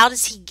 how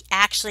does he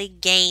actually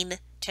gain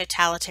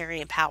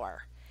totalitarian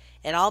power?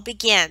 It all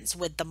begins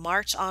with the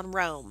March on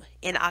Rome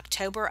in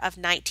October of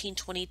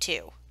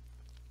 1922.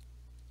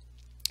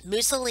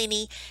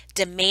 Mussolini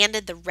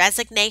demanded the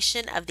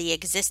resignation of the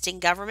existing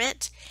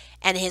government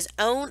and his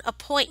own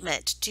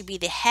appointment to be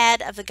the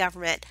head of the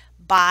government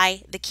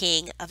by the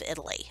King of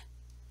Italy.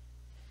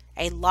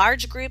 A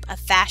large group of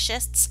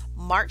fascists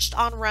marched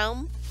on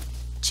Rome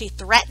to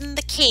threaten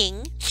the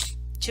king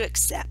to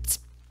accept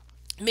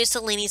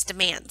Mussolini's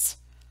demands,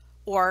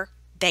 or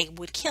they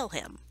would kill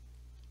him.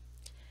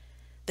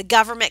 The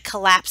government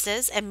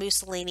collapses and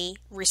Mussolini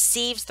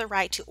receives the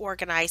right to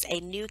organize a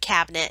new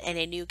cabinet and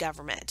a new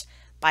government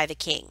by the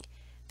king.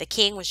 The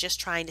king was just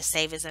trying to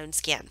save his own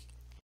skin.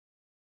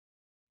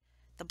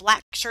 The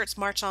black shirts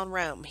march on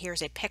Rome.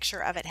 Here's a picture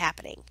of it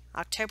happening.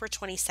 October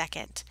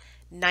 22nd,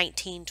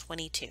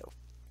 1922.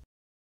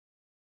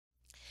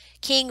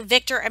 King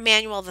Victor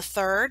Emmanuel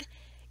III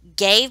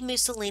gave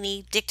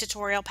Mussolini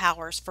dictatorial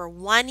powers for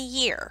 1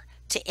 year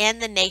to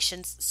end the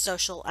nation's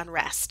social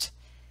unrest.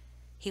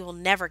 He will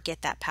never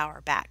get that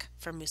power back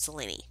from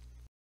Mussolini.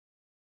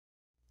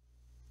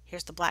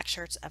 Here's the black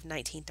shirts of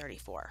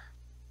 1934.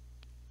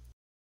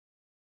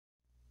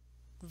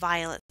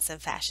 Violence in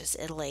fascist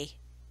Italy,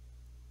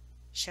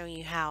 showing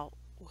you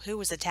who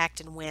was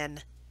attacked and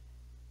when.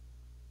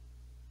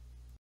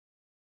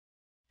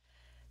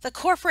 The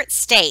corporate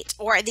state,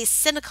 or the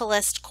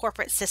syndicalist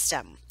corporate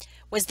system,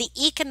 was the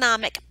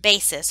economic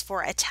basis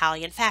for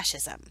Italian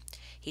fascism.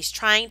 He's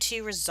trying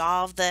to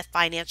resolve the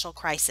financial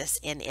crisis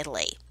in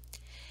Italy.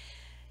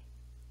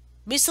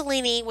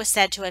 Mussolini was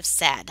said to have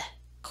said,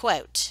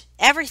 quote,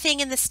 "Everything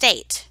in the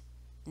state,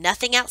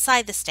 nothing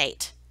outside the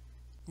state,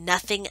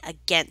 nothing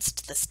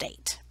against the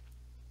state."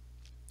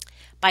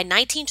 By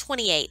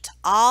 1928,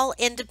 all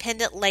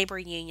independent labor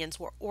unions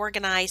were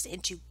organized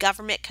into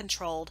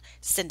government-controlled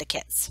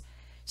syndicates.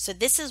 So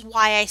this is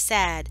why I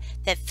said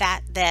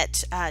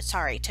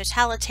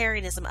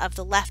totalitarianism of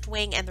the left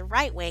wing and the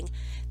right wing,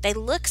 they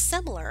look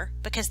similar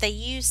because they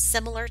use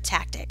similar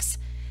tactics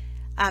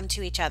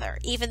to each other,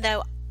 even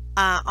though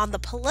on the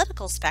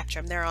political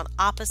spectrum they're on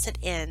opposite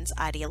ends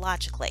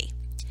ideologically.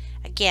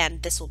 Again,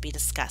 this will be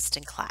discussed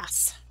in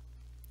class.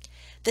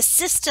 The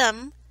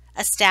system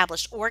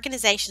established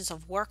organizations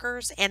of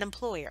workers and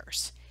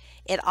employers.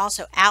 It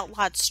also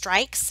outlawed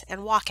strikes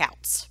and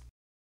walkouts.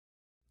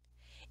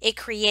 It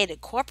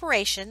created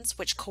corporations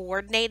which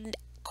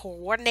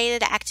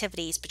coordinated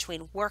activities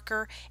between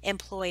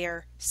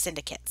worker-employer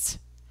syndicates.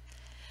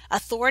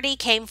 Authority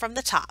came from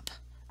the top,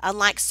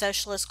 unlike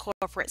socialist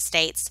corporate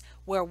states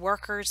where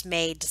workers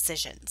made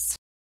decisions.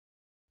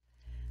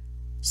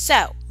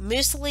 So,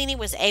 Mussolini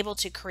was able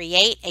to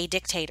create a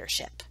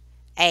dictatorship,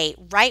 a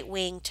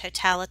right-wing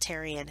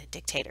totalitarian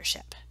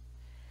dictatorship.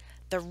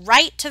 The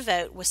right to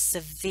vote was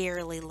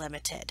severely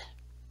limited.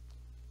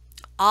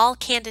 All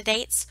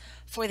candidates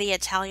for the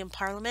Italian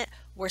parliament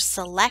were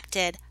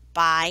selected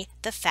by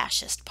the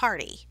fascist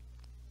party,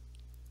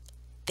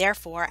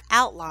 therefore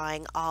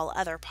outlawing all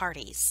other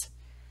parties.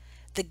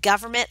 The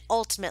government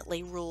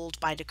ultimately ruled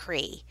by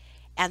decree,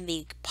 and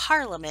the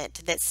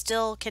parliament that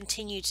still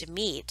continued to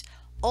meet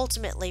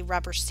ultimately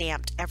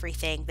rubber-stamped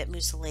everything that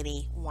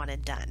Mussolini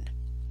wanted done.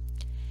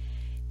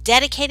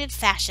 Dedicated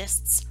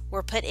fascists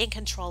were put in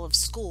control of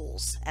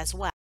schools as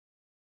well.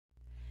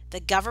 The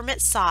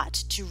government sought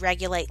to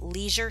regulate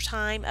leisure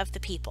time of the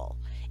people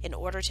in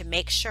order to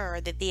make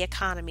sure that the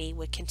economy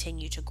would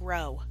continue to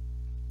grow.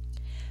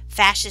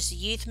 Fascist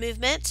youth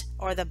movement,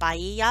 or the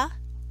Baia,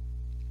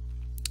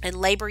 and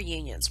labor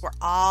unions were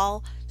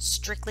all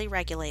strictly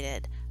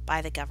regulated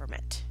by the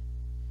government.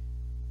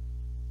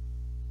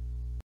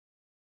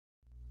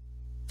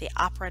 The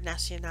Opera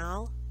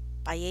Nazionale,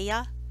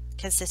 Baia,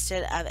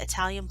 consisted of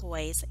Italian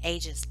boys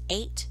ages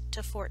 8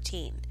 to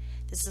 14.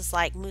 This is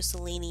like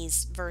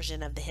Mussolini's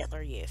version of the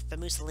Hitler Youth, the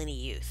Mussolini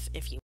Youth,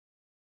 if you will.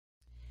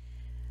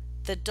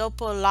 The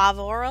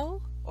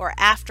dopolavoro, or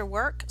after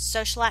work,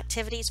 social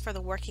activities for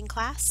the working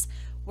class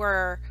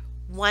were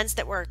ones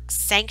that were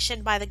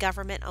sanctioned by the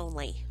government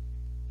only.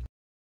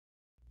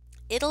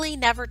 Italy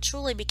never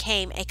truly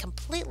became a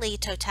completely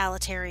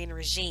totalitarian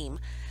regime,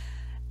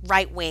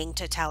 right-wing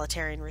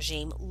totalitarian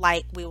regime,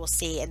 like we will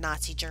see in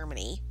Nazi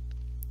Germany.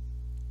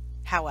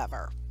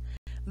 However,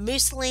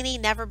 Mussolini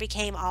never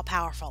became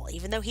all-powerful,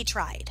 even though he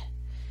tried.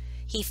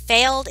 He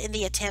failed in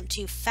the attempt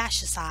to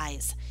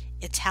fascistize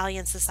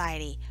Italian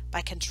society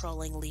by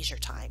controlling leisure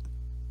time.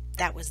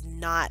 That was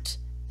not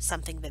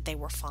something that they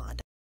were fond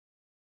of.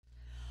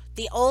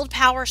 The old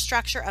power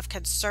structure of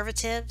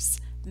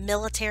conservatives,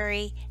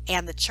 military,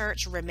 and the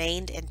church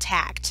remained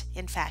intact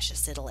in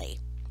fascist Italy,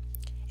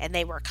 and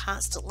they were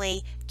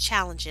constantly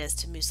challenges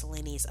to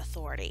Mussolini's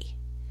authority.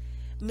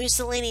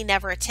 Mussolini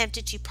never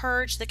attempted to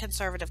purge the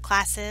conservative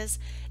classes,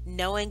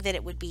 knowing that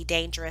it would be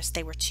dangerous.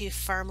 They were too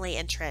firmly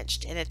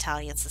entrenched in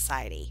Italian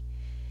society.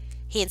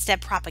 He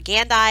instead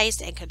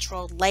propagandized and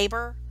controlled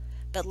labor,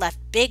 but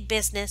left big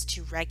business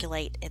to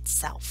regulate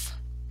itself.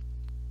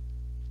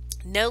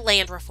 No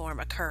land reform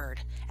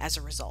occurred as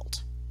a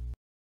result.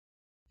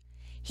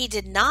 He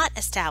did not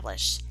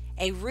establish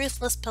a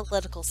ruthless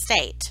political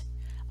state.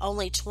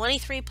 Only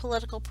 23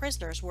 political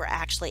prisoners were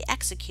actually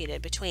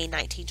executed between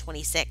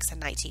 1926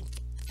 and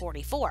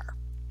 1944.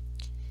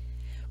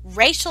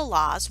 Racial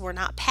laws were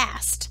not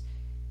passed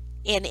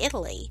in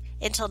Italy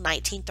until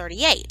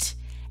 1938,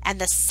 and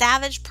the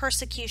savage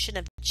persecution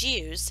of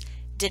Jews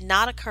did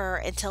not occur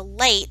until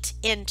late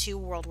into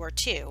World War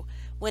II,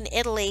 when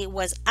Italy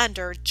was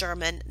under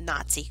German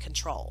Nazi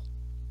control.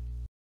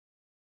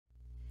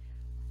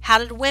 How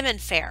did women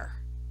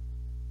fare?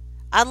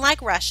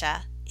 Unlike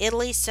Russia,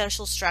 Italy's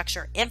social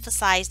structure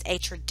emphasized a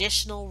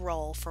traditional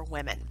role for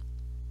women.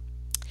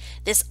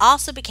 This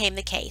also became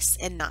the case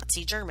in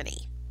Nazi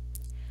Germany.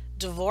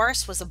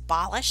 Divorce was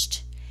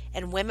abolished,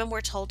 and women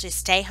were told to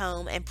stay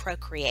home and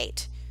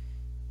procreate.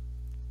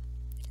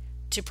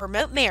 To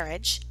promote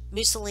marriage,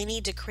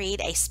 Mussolini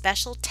decreed a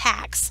special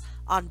tax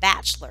on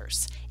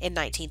bachelors in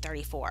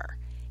 1934.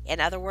 In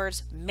other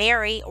words,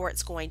 marry or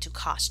it's going to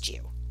cost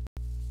you.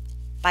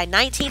 By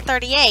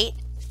 1938,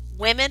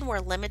 women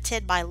were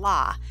limited by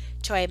law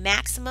to a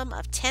maximum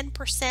of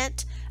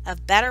 10%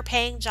 of better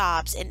paying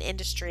jobs in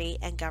industry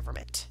and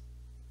government.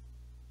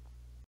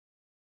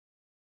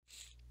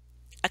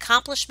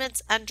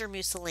 Accomplishments under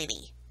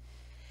Mussolini.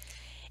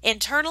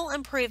 Internal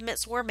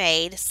improvements were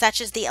made, such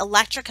as the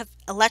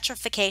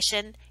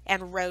electrification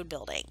and road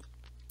building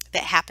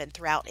that happened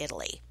throughout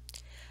Italy.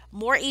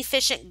 More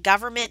efficient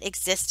government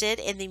existed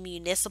in the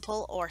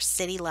municipal or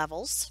city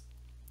levels.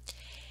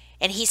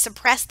 And he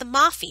suppressed the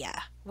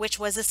mafia, which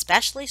was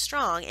especially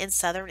strong in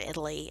southern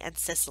Italy and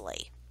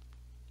Sicily.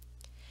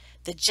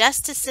 The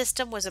justice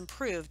system was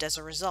improved as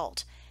a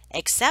result,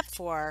 except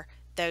for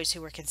those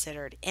who were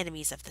considered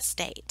enemies of the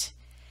state.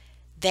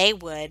 They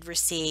would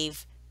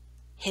receive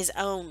his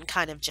own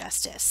kind of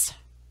justice.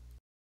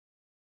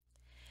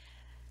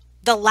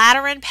 The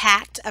Lateran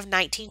Pact of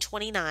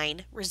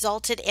 1929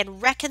 resulted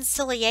in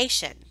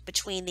reconciliation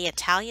between the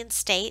Italian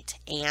state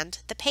and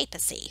the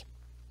papacy.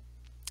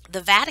 The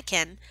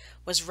Vatican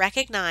was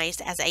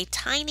recognized as a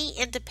tiny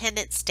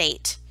independent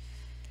state,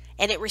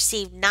 and it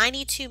received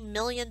 $92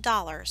 million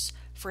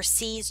for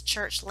seized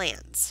church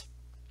lands.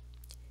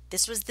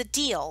 This was the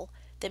deal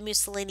that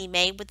Mussolini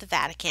made with the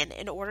Vatican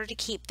in order to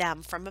keep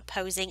them from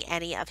opposing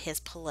any of his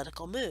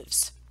political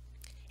moves.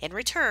 In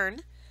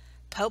return,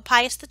 Pope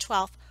Pius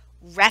XII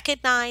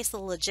recognized the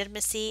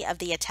legitimacy of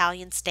the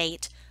Italian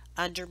state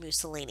under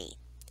Mussolini,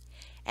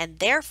 and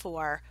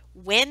therefore,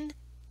 when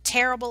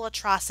terrible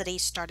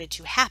atrocities started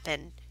to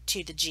happen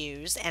to the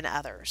Jews and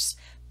others,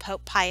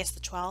 Pope Pius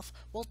XII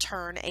will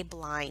turn a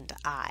blind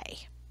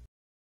eye.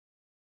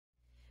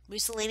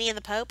 Mussolini and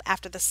the Pope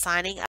after the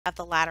signing of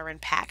the Lateran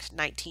Pact,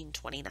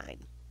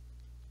 1929.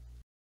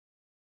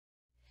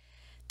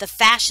 The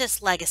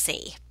fascist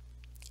legacy.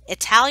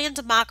 Italian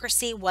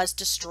democracy was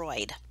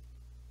destroyed.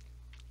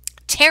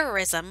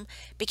 Terrorism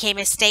became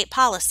a state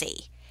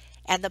policy,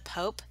 and the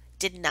Pope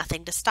did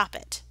nothing to stop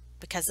it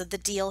because of the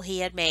deal he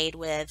had made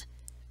with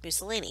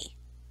Mussolini.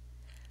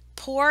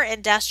 Poor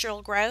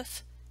industrial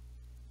growth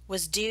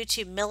was due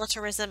to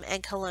militarism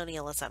and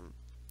colonialism.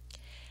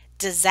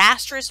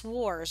 Disastrous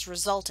wars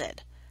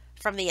resulted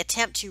from the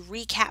attempt to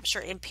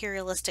recapture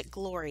imperialistic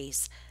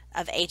glories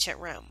of ancient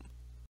Rome.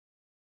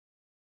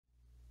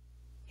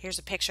 Here's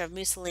a picture of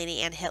Mussolini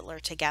and Hitler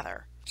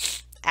together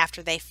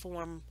after they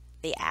form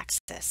the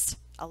Axis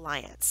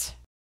alliance.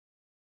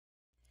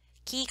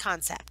 Key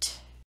concept.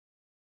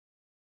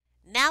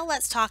 Now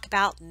let's talk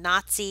about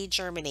Nazi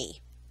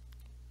Germany.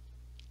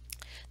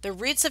 The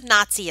roots of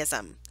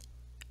Nazism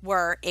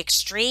were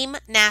extreme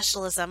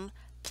nationalism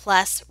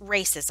plus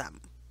racism.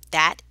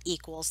 That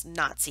equals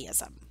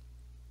Nazism.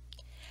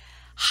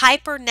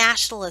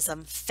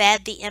 Hyper-nationalism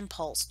fed the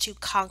impulse to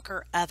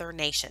conquer other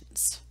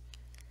nations.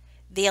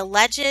 The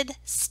alleged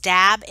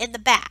stab in the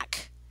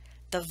back,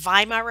 the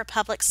Weimar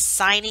Republic's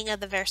signing of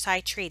the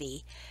Versailles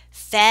Treaty,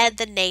 fed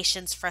the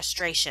nation's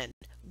frustration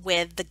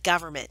with the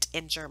government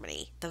in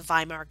Germany, the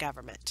Weimar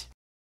government.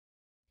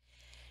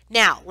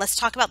 Now, let's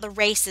talk about the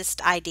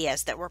racist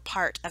ideas that were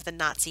part of the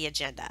Nazi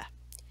agenda.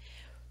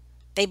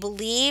 They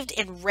believed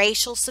in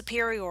racial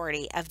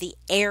superiority of the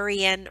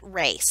Aryan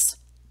race,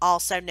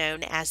 also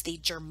known as the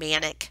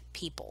Germanic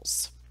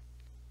peoples.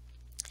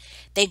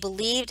 They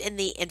believed in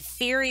the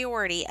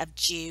inferiority of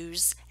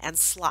Jews and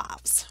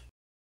Slavs.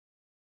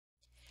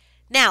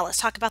 Now, let's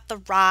talk about the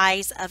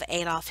rise of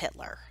Adolf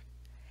Hitler.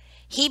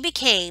 He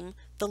became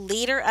the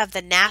leader of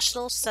the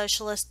National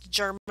Socialist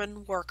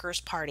German Workers'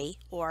 Party,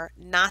 or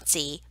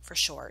Nazi for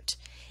short,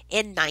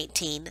 in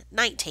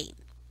 1919.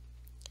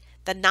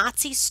 The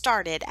Nazis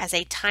started as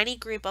a tiny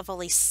group of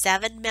only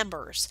 7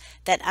 members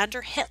that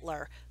under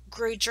Hitler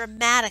grew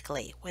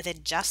dramatically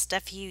within just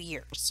a few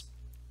years.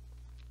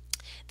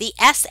 The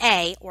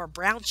SA, or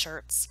Brown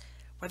Shirts,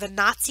 were the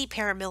Nazi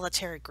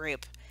paramilitary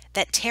group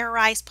that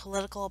terrorized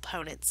political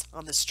opponents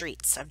on the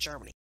streets of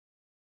Germany.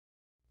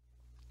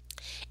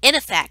 In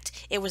effect,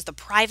 it was the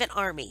private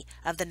army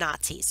of the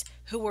Nazis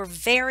who were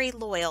very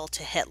loyal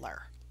to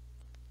Hitler.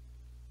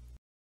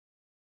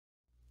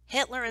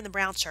 Hitler and the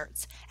Brown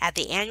Shirts at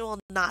the annual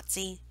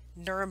Nazi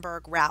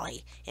Nuremberg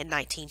rally in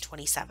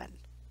 1927.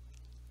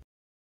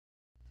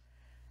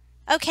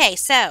 Okay,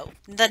 so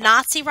the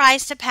Nazi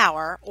rise to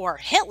power, or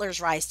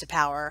Hitler's rise to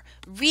power,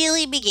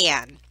 really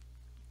began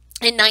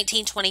in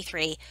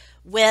 1923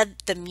 with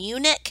the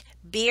Munich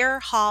Beer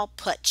Hall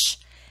Putsch.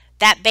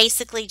 That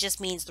basically just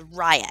means the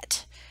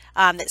riot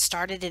that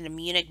started in a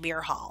Munich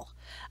beer hall.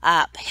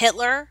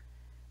 Hitler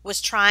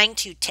was trying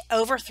to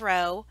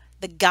overthrow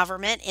the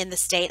government in the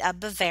state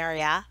of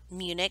Bavaria,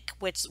 Munich,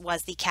 which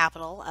was the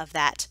capital of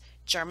that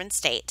German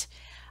state.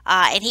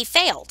 And he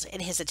failed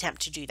in his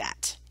attempt to do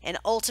that. And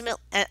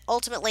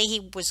ultimately,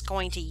 he was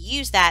going to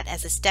use that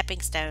as a stepping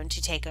stone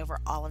to take over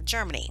all of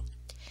Germany.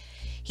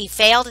 He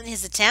failed in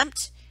his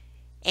attempt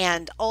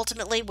and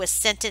ultimately was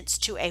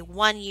sentenced to a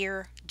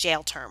 1-year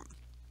jail term.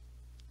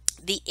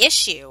 The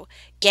issue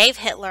gave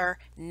Hitler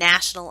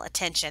national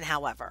attention,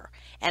 however,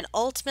 and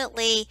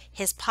ultimately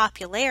his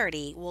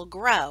popularity will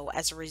grow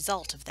as a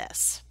result of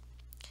this.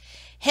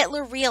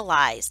 Hitler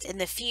realized in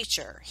the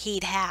future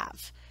he'd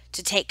have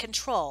to take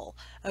control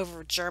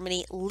over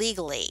Germany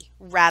legally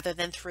rather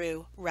than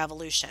through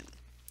revolution.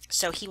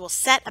 So he will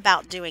set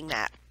about doing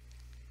that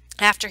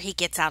after he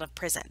gets out of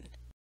prison.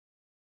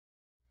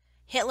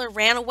 Hitler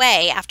ran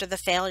away after the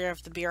failure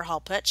of the beer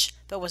hall putsch,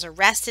 but was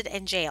arrested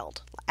and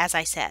jailed, as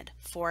I said,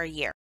 for a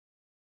year.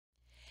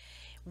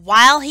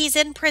 While he's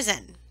in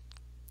prison,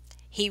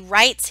 he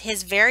writes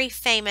his very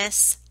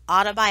famous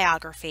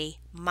autobiography,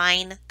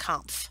 Mein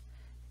Kampf,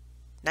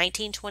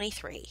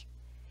 1923.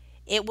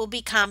 It will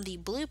become the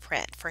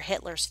blueprint for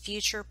Hitler's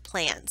future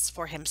plans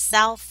for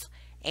himself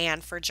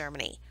and for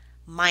Germany.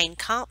 Mein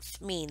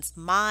Kampf means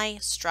my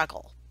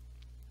struggle.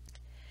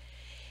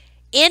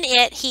 In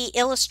it, he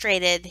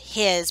illustrated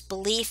his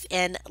belief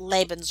in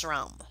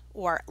Lebensraum,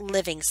 or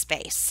living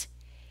space.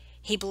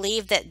 He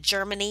believed that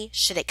Germany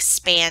should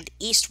expand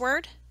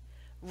eastward,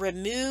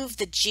 remove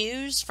the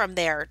Jews from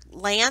their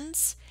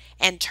lands,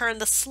 and turn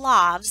the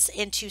Slavs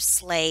into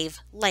slave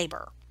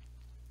labor.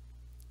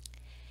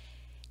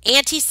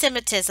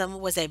 Anti-Semitism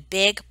was a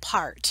big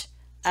part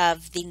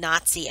of the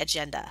Nazi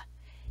agenda.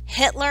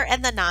 Hitler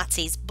and the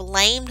Nazis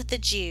blamed the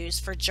Jews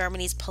for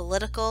Germany's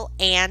political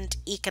and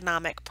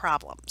economic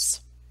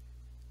problems.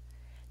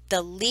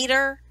 The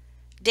leader,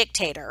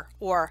 dictator,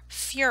 or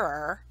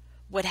Führer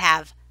would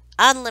have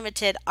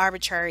unlimited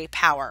arbitrary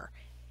power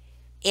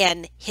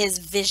in his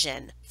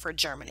vision for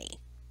Germany.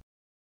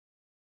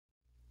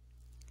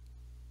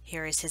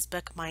 Here is his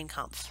book, Mein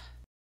Kampf.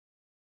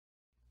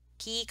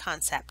 Key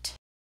concept.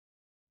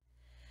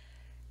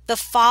 The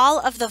fall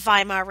of the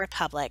Weimar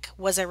Republic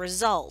was a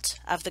result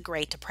of the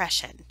Great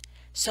Depression.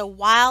 So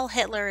while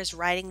Hitler is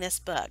writing this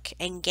book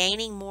and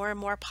gaining more and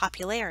more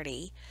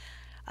popularity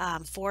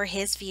for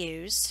his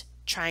views,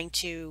 trying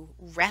to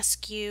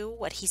rescue,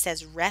 what he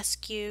says,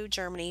 rescue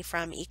Germany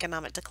from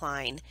economic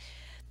decline,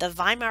 the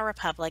Weimar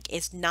Republic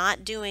is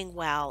not doing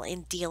well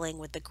in dealing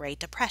with the Great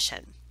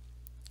Depression.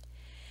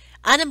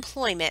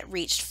 Unemployment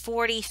reached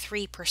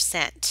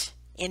 43%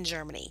 in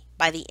Germany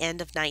by the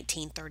end of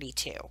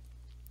 1932.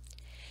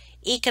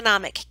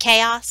 Economic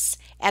chaos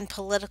and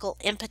political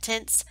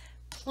impotence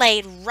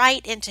played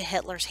right into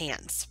Hitler's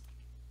hands.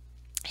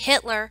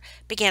 Hitler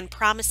began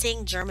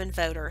promising German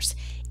voters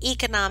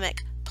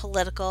economic,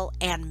 political,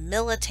 and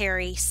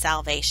military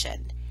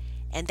salvation,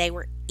 and they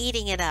were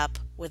eating it up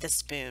with a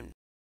spoon.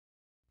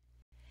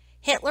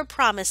 Hitler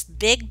promised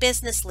big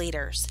business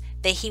leaders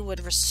that he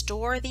would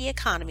restore the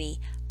economy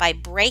by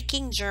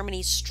breaking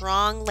Germany's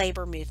strong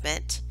labor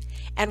movement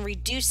and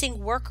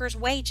reducing workers'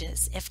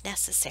 wages if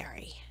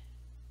necessary.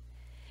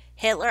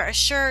 Hitler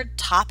assured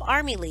top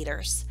army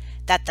leaders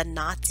that the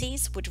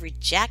Nazis would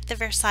reject the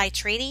Versailles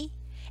Treaty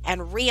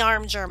and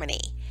rearm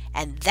Germany,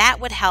 and that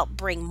would help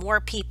bring more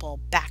people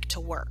back to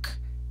work.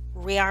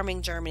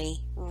 Rearming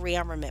Germany,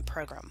 rearmament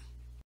program.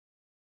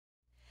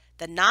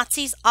 The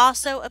Nazis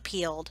also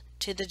appealed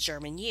to the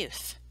German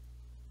youth.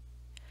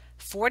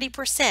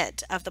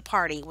 40% of the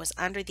party was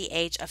under the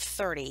age of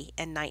 30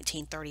 in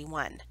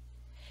 1931.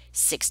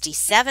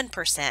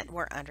 67%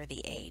 were under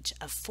the age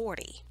of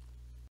 40.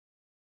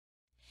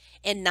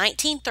 In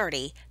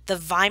 1930, the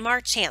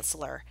Weimar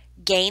Chancellor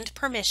gained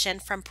permission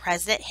from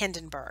President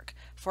Hindenburg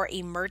for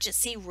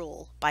emergency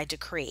rule by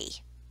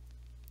decree.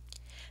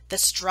 The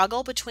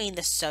struggle between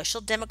the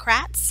Social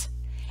Democrats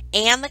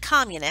and the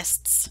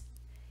Communists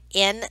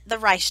in the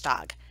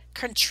Reichstag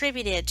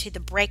contributed to the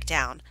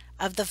breakdown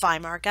of the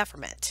Weimar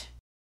government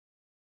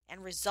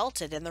and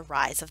resulted in the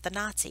rise of the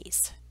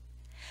Nazis.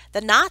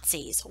 The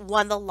Nazis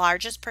won the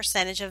largest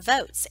percentage of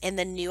votes in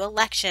the new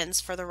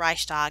elections for the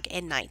Reichstag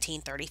in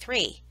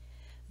 1933,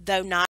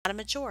 though not a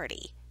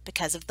majority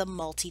because of the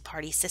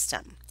multi-party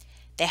system.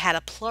 They had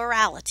a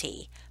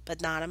plurality,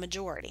 but not a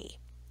majority.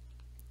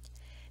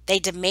 They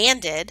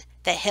demanded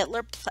that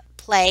Hitler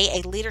play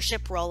a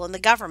leadership role in the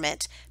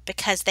government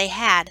because they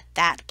had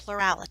that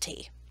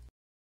plurality.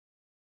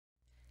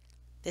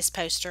 This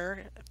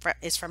poster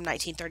is from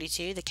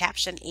 1932. The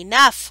caption,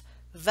 "Enough!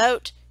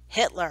 Vote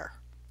Hitler."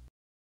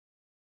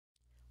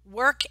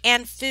 Work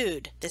and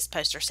food, this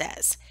poster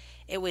says.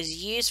 It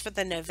was used for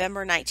the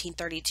November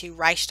 1932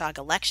 Reichstag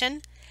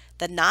election.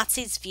 The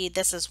Nazis viewed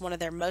this as one of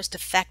their most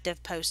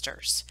effective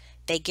posters.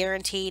 They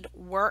guaranteed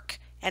work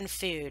and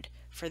food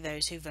for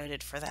those who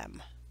voted for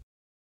them.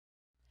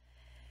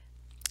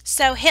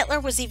 So Hitler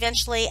was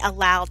eventually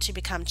allowed to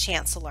become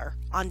chancellor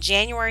on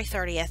January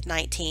 30th,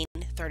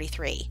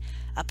 1933,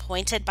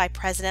 appointed by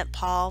President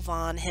Paul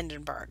von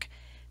Hindenburg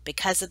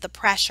because of the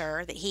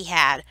pressure that he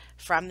had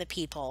from the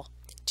people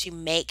to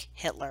make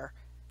Hitler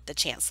the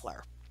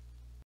chancellor.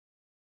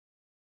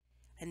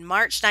 In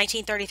March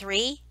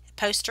 1933,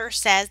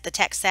 the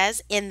text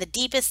says, "In the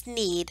deepest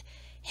need,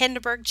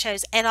 Hindenburg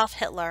chose Adolf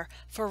Hitler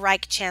for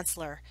Reich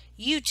Chancellor.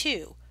 You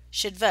too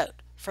should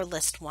vote for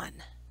List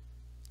 1."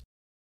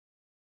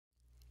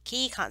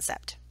 Key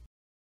concept.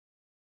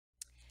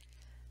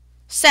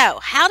 So,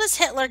 how does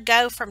Hitler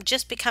go from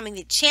just becoming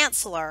the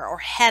chancellor or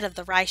head of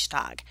the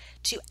Reichstag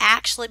to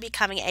actually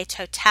becoming a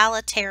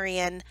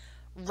totalitarian,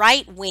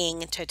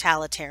 right-wing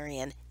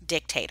totalitarian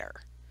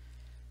dictator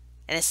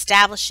and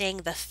establishing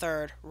the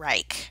Third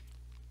Reich?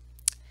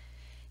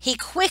 He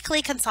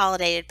quickly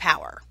consolidated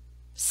power,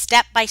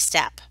 step by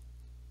step.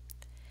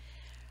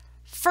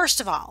 First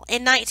of all,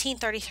 in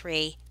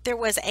 1933, there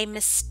was a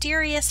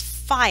mysterious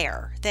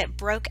fire that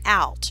broke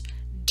out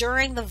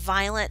during the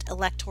violent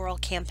electoral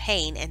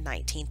campaign in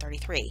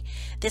 1933.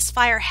 This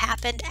fire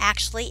happened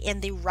actually in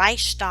the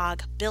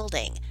Reichstag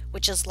building,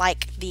 which is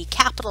like the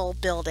Capitol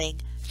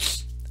building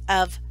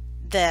of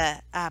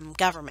the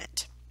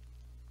government.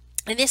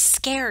 And this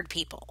scared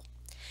people.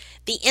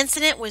 The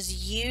incident was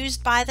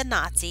used by the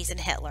Nazis and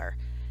Hitler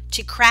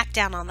to crack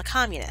down on the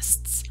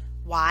communists.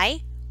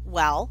 Why?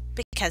 Well,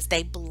 because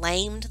they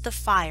blamed the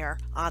fire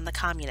on the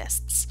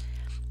communists.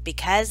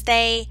 Because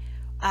they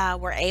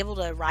were able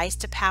to rise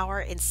to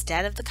power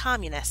instead of the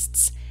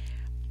communists,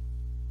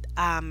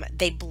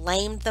 they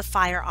blamed the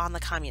fire on the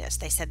communists.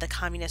 They said the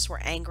communists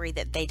were angry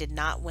that they did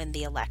not win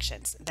the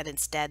elections, that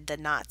instead the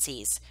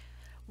Nazis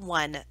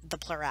won the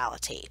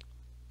plurality.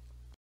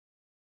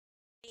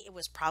 It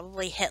was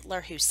probably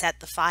Hitler who set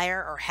the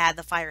fire or had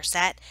the fire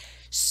set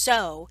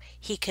so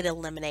he could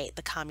eliminate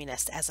the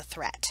communists as a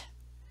threat.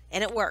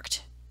 And it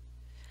worked.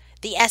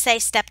 The SA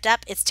stepped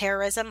up its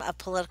terrorism of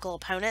political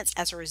opponents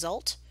as a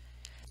result.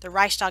 The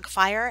Reichstag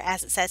fire,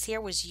 as it says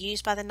here, was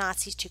used by the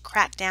Nazis to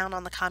crack down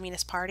on the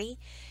Communist Party.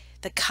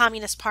 The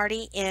Communist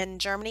Party in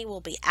Germany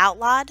will be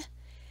outlawed.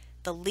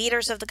 The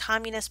leaders of the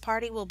Communist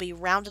Party will be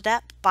rounded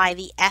up by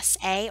the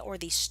SA, or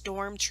the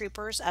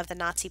stormtroopers of the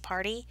Nazi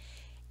Party,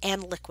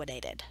 and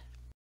liquidated.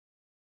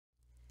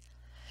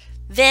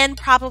 Then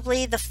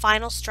probably the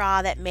final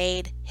straw that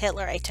made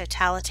Hitler a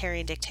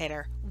totalitarian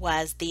dictator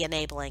was the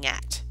Enabling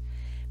Act.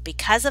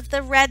 Because of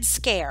the Red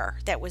Scare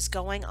that was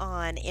going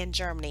on in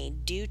Germany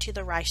due to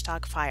the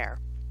Reichstag fire,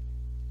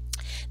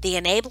 the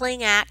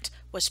Enabling Act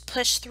was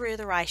pushed through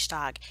the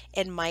Reichstag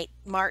in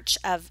March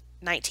of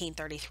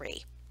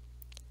 1933.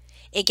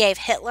 It gave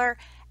Hitler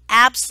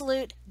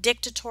absolute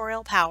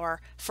dictatorial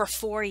power for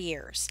 4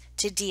 years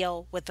to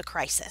deal with the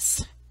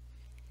crisis.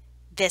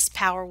 This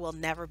power will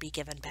never be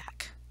given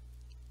back.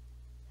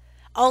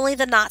 Only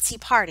the Nazi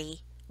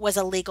Party was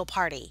a legal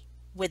party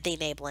with the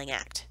Enabling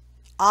Act.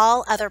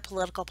 All other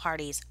political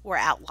parties were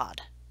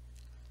outlawed.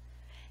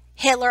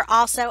 Hitler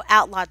also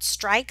outlawed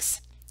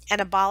strikes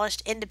and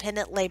abolished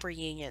independent labor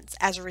unions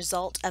as a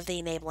result of the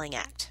Enabling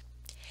Act.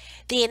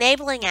 The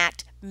Enabling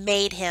Act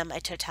made him a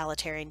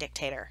totalitarian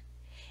dictator.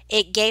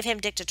 It gave him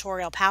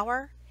dictatorial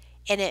power,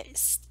 and it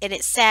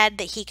said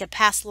that he could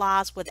pass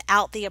laws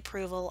without the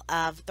approval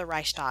of the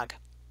Reichstag.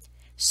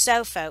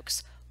 So,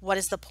 folks, what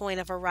is the point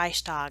of a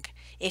Reichstag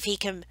if he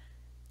can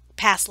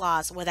pass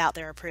laws without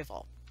their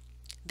approval?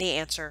 The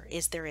answer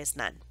is there is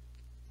none.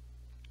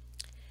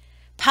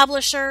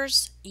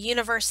 Publishers,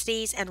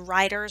 universities, and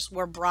writers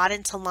were brought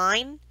into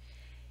line.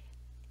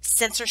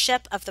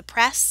 Censorship of the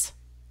press.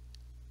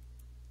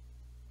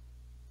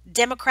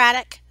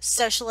 Democratic,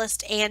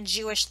 socialist, and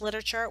Jewish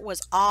literature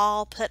was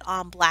all put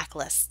on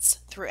blacklists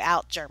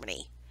throughout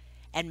Germany,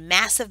 and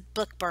massive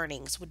book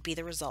burnings would be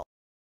the result.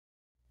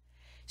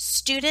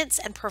 Students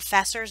and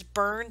professors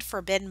burned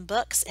forbidden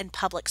books in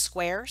public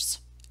squares.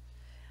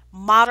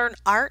 Modern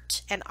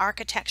art and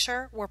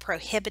architecture were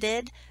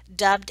prohibited,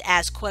 dubbed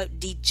as, quote,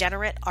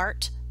 degenerate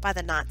art by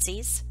the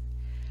Nazis.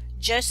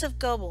 Joseph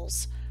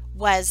Goebbels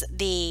was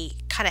the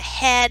kind of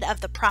head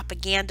of the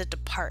propaganda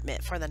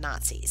department for the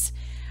Nazis.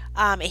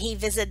 He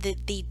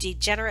visited the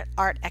Degenerate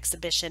Art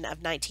Exhibition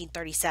of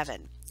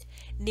 1937.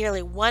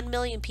 Nearly 1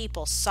 million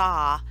people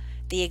saw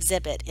the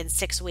exhibit in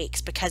 6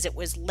 weeks because it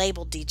was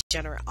labeled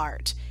degenerate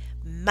art.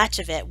 Much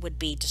of it would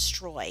be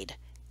destroyed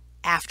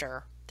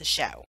after the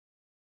show.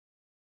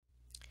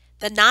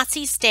 The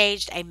Nazis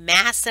staged a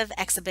massive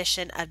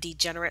exhibition of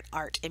degenerate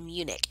art in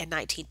Munich in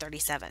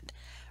 1937.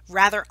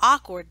 Rather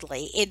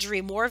awkwardly, it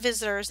drew more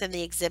visitors than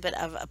the exhibit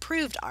of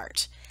approved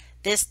art.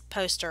 This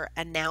poster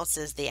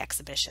announces the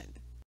exhibition.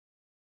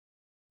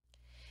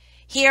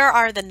 Here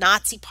are the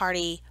Nazi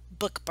Party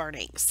book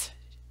burnings.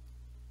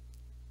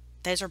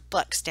 Those are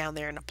books down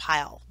there in a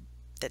pile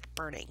that's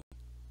burning.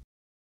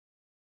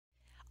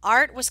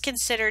 Art was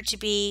considered to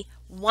be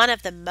one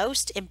of the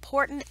most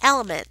important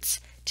elements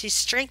to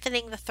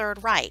strengthening the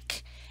Third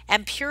Reich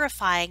and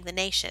purifying the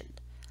nation.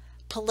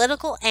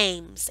 Political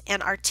aims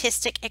and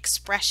artistic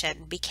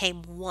expression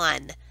became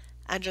one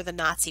under the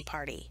Nazi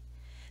Party.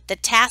 The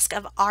task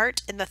of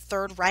art in the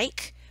Third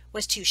Reich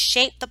was to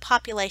shape the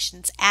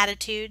population's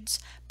attitudes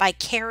by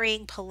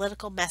carrying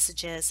political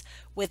messages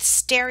with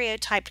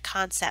stereotyped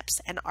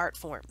concepts and art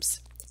forms.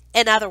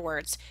 In other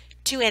words,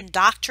 to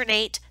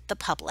indoctrinate the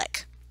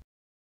public.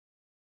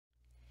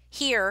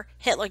 Here,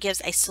 Hitler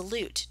gives a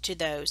salute to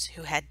those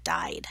who had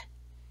died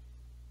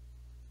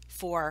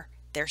for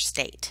their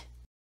state.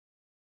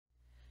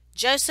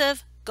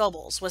 Joseph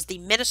Goebbels was the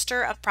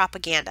Minister of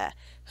Propaganda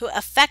who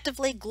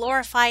effectively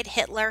glorified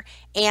Hitler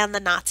and the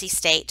Nazi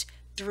state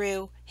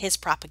through his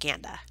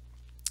propaganda.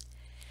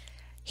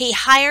 He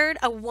hired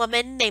a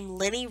woman named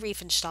Leni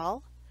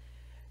Riefenstahl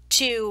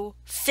to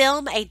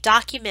film a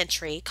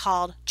documentary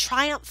called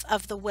Triumph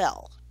of the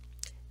Will.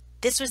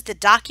 This was the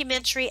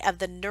documentary of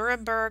the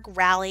Nuremberg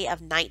Rally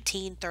of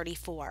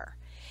 1934,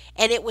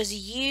 and it was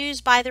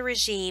used by the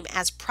regime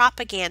as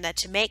propaganda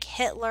to make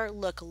Hitler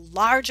look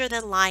larger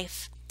than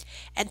life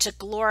and to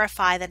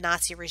glorify the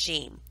Nazi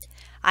regime.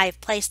 I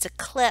have placed a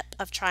clip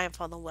of Triumph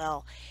on the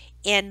Will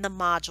in the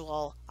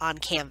module on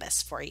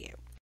Canvas for you.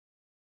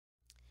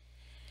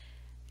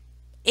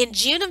 In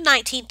June of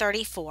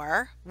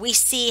 1934, we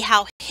see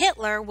how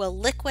Hitler will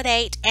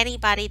liquidate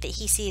anybody that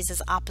he sees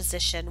as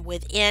opposition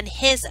within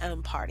his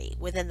own party,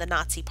 within the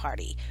Nazi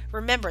Party.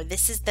 Remember,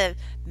 this is the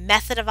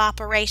method of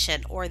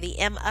operation, or the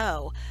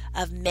MO,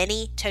 of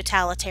many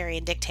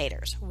totalitarian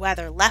dictators,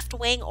 whether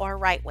left-wing or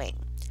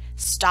right-wing.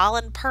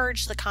 Stalin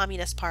purged the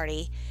Communist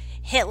Party.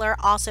 Hitler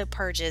also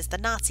purges the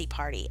Nazi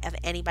Party of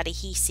anybody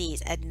he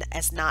sees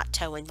as not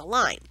towing the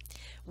line,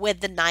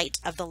 with the Night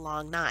of the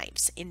Long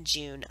Knives in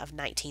June of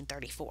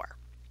 1934.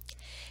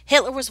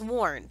 Hitler was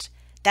warned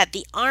that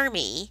the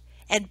army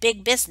and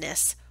big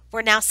business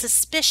were now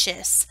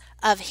suspicious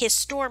of his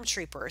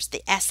stormtroopers,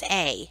 the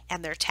SA,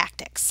 and their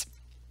tactics.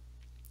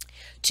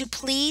 To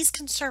please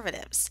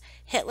conservatives,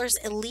 Hitler's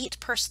elite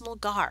personal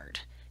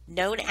guard,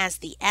 known as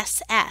the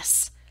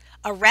SS,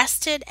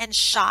 arrested and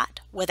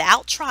shot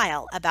without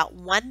trial about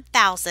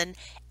 1,000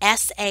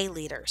 SA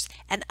leaders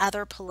and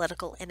other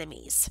political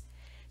enemies.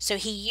 So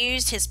he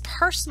used his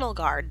personal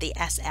guard, the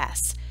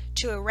SS,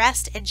 to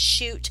arrest and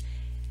shoot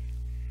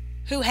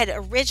who had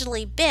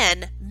originally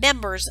been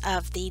members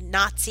of the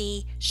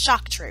Nazi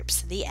shock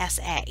troops, the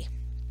SA,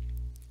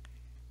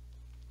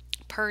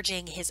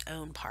 purging his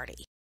own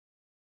party.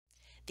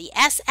 The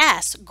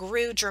SS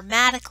grew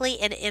dramatically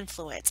in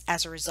influence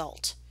as a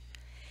result,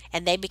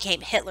 and they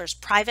became Hitler's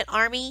private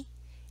army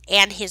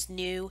and his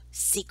new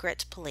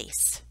secret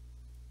police.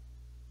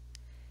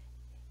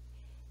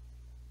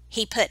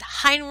 He put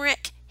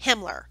Heinrich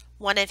Himmler,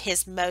 one of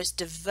his most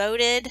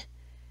devoted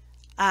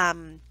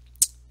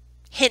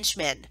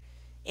henchmen,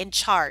 in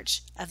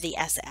charge of the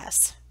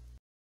SS.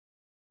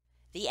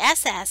 The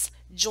SS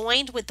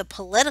joined with the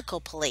political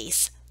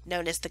police,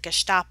 known as the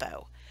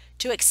Gestapo,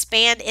 to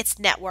expand its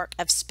network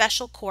of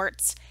special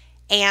courts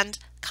and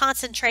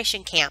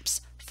concentration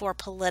camps for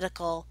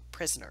political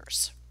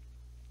prisoners.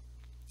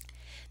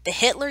 The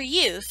Hitler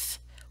Youth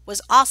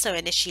was also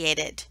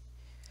initiated.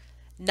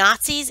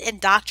 Nazis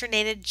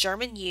indoctrinated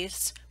German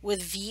youths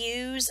with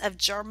views of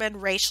German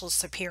racial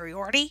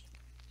superiority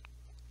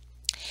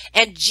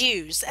and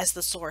Jews as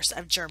the source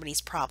of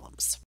Germany's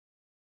problems.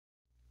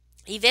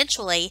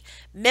 Eventually,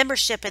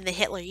 membership in the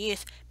Hitler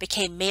Youth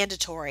became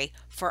mandatory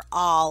for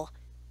all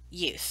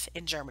youth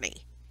in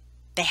Germany.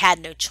 They had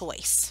no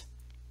choice.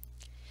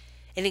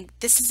 And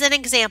this is an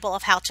example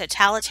of how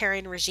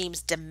totalitarian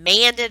regimes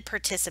demanded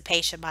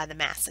participation by the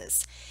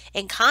masses,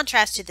 in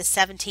contrast to the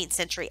 17th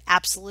century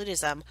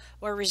absolutism,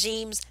 where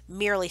regimes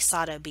merely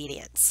sought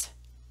obedience.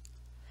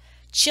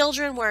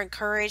 Children were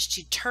encouraged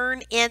to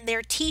turn in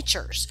their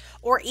teachers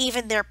or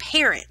even their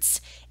parents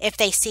if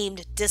they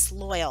seemed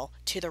disloyal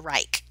to the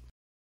Reich.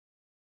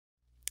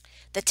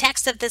 The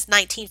text of this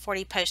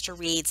 1940 poster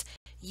reads,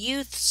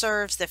 "Youth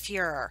serves the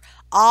Führer,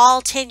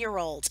 all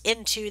 10-year-olds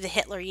into the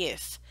Hitler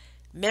Youth."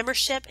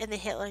 Membership in the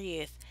Hitler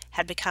Youth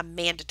had become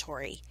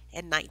mandatory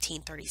in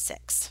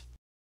 1936.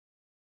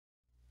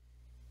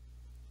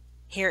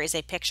 Here is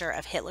a picture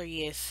of Hitler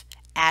Youth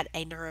at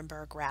a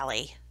Nuremberg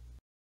rally.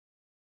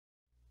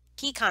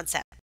 Key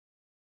concept: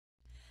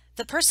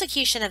 the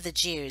persecution of the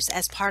Jews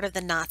as part of the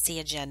Nazi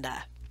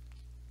agenda.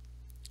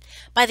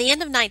 By the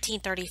end of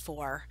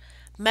 1934,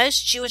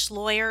 most Jewish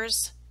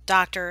lawyers,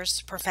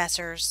 doctors,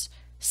 professors,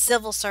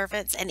 civil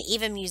servants, and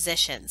even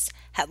musicians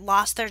had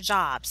lost their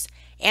jobs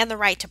and the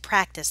right to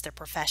practice their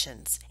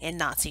professions in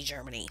Nazi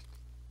Germany.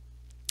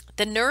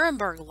 The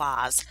Nuremberg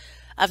laws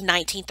of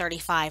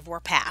 1935 were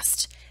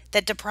passed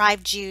that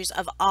deprived Jews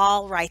of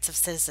all rights of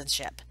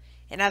citizenship.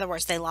 In other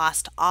words, they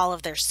lost all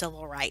of their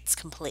civil rights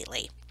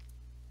completely.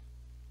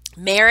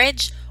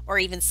 Marriage or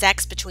even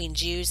sex between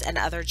Jews and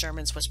other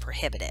Germans was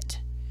prohibited.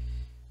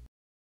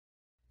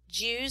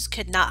 Jews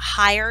could not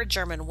hire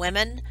German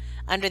women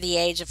under the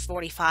age of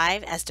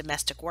 45 as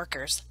domestic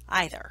workers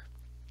either.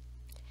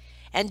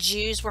 and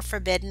Jews were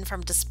forbidden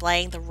from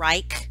displaying the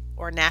Reich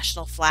or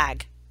national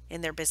flag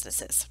in their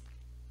businesses.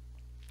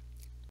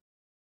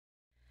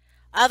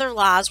 Other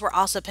laws were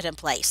also put in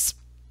place.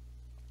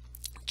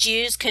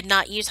 Jews could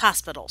not use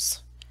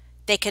hospitals.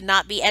 They could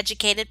not be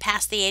educated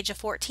past the age of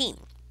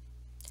 14.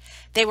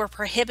 They were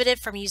prohibited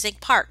from using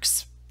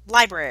parks,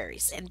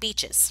 libraries, and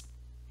beaches.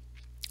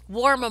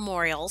 War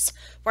memorials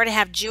were to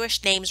have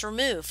Jewish names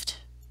removed.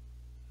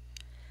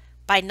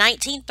 By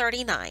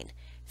 1939,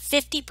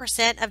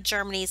 50% of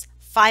Germany's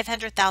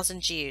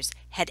 500,000 Jews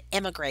had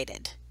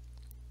immigrated.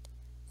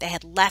 They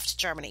had left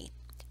Germany.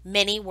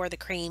 Many were the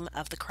cream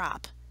of the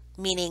crop,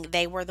 meaning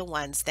they were the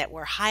ones that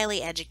were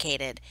highly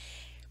educated,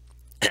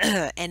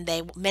 and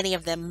many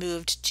of them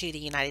moved to the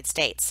United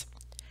States.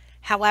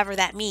 However,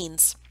 that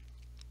means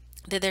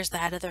that there's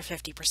that other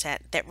 50%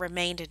 that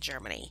remained in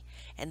Germany,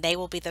 and they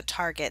will be the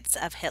targets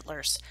of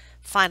Hitler's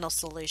final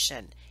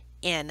solution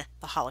in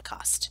the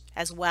Holocaust,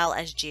 as well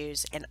as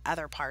Jews in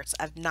other parts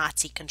of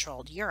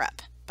Nazi-controlled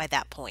Europe by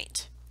that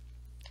point.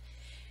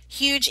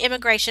 Huge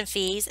immigration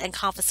fees and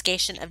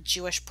confiscation of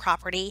Jewish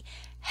property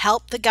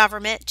helped the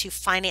government to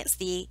finance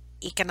the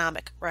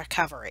economic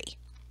recovery.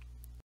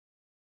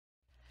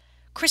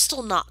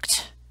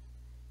 Kristallnacht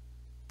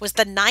was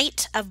the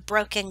night of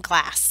broken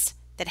glass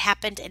that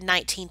happened in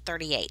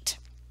 1938.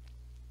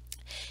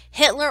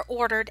 Hitler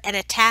ordered an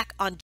attack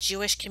on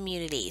Jewish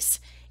communities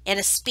in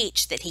a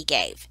speech that he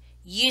gave,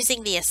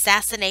 using the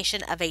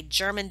assassination of a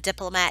German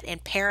diplomat in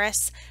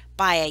Paris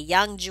by a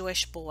young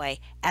Jewish boy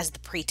as the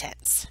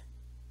pretense.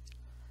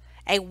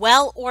 A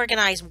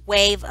well-organized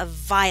wave of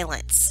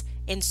violence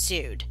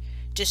ensued,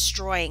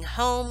 destroying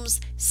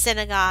homes,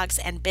 synagogues,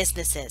 and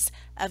businesses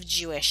of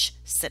Jewish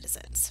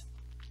citizens.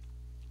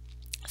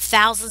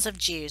 Thousands of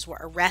Jews were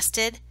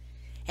arrested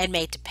and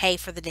made to pay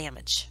for the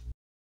damage.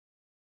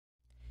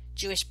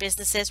 Jewish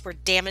businesses were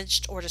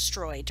damaged or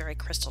destroyed during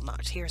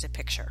Kristallnacht. Here's a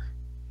picture.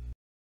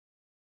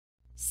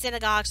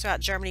 Synagogues throughout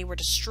Germany were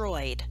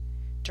destroyed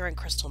during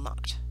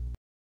Kristallnacht.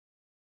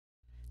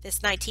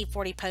 This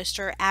 1940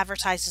 poster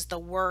advertises the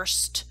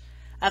worst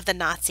of the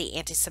Nazi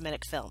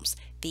anti-Semitic films,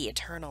 The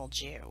Eternal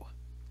Jew.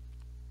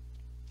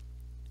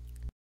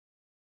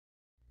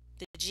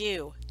 The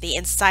Jew, the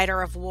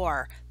inciter of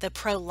war, the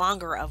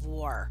prolonger of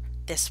war,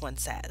 this one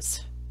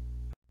says.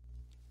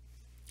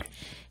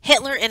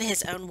 Hitler in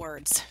his own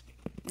words,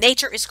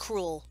 "Nature is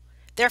cruel,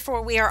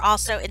 therefore we are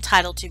also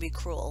entitled to be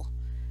cruel.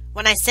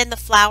 When I send the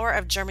flower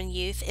of German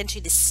youth into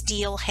the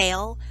steel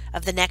hail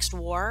of the next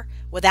war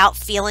without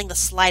feeling the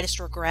slightest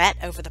regret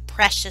over the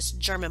precious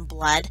German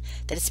blood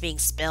that is being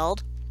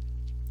spilled,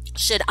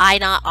 should I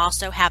not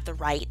also have the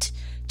right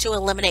to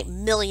eliminate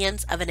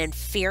millions of an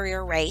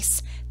inferior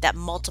race that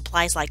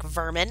multiplies like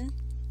vermin?"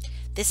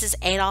 This is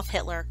Adolf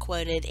Hitler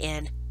quoted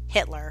in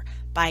Hitler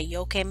by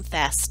Joachim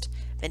Fest,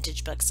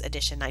 Vintage Books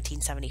Edition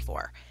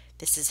 1974.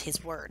 This is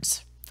his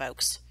words,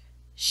 folks.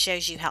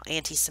 Shows you how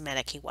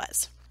anti-Semitic he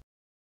was.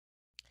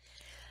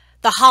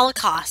 The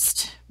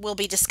Holocaust will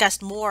be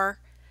discussed more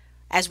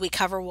as we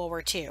cover World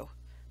War II.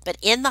 But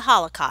in the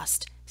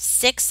Holocaust,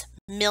 6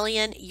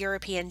 million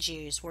European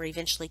Jews were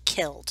eventually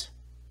killed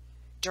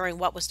during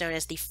what was known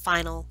as the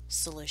final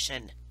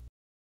solution.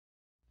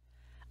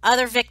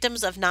 Other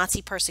victims of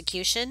Nazi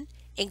persecution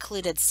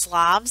included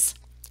Slavs,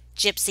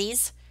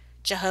 Gypsies,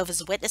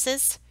 Jehovah's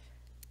Witnesses,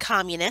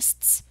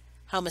 communists,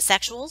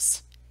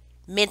 homosexuals,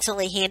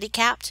 mentally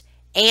handicapped,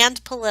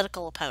 and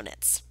political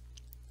opponents.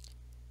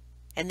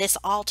 And this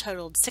all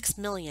totaled 6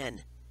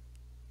 million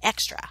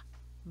extra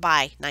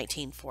by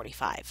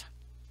 1945.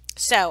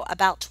 So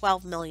about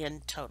 12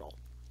 million total.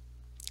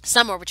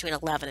 Somewhere between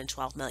 11 and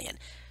 12 million.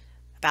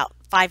 About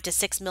 5 to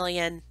 6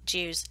 million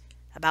Jews,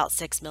 about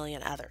 6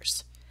 million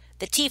others.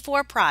 The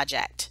T4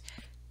 project,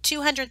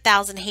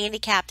 200,000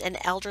 handicapped and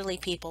elderly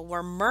people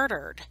were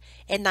murdered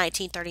in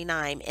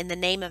 1939 in the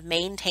name of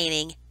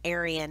maintaining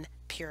Aryan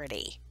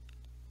purity.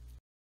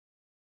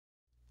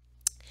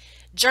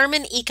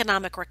 German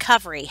economic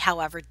recovery,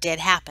 however, did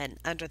happen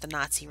under the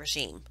Nazi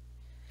regime.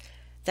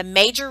 The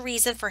major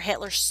reason for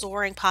Hitler's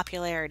soaring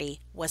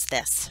popularity was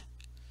this.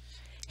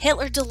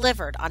 Hitler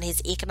delivered on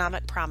his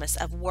economic promise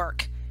of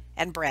work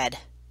and bread.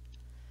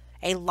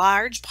 A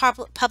large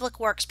public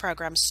works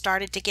program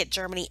started to get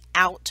Germany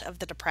out of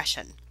the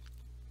Depression.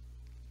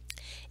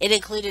 It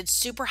included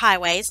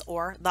superhighways,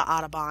 or the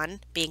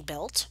Autobahn, being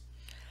built,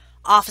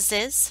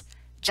 offices,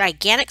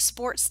 gigantic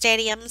sports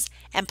stadiums,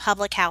 and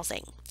public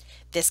housing.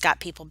 This got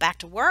people back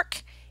to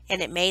work,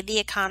 and it made the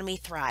economy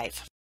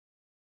thrive.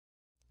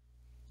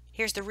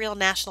 Here's the real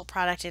national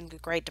product in the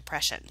Great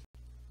Depression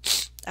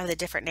of the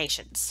different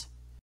nations.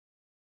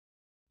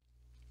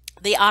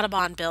 The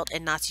Autobahn built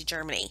in Nazi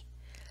Germany.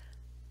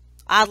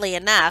 Oddly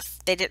enough,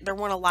 there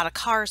weren't a lot of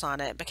cars on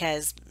it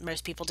because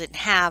most people didn't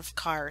have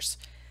cars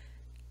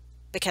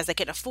because they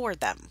couldn't afford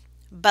them.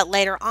 But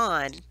later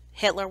on,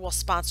 Hitler will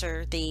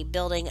sponsor the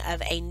building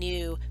of a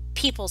new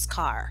people's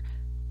car,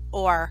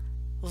 or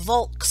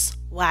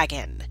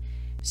Volkswagen,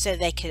 so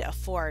they could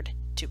afford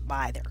to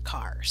buy their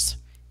cars.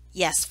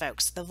 Yes,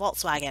 folks, the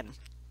Volkswagen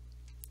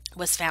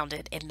was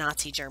founded in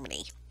Nazi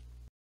Germany.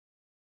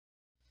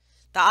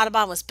 The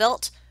Autobahn was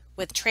built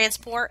with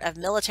transport of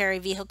military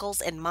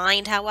vehicles in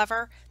mind,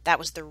 however. That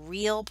was the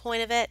real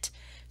point of it.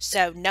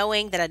 So,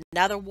 knowing that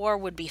another war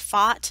would be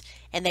fought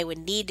and they would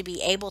need to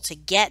be able to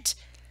get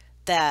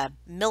the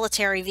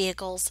military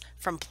vehicles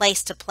from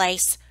place to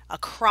place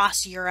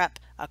across Europe,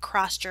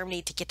 across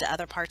Germany to get to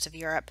other parts of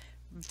Europe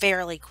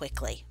fairly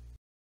quickly.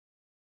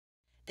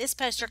 This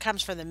poster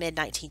comes from the mid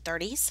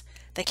 1930s.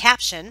 The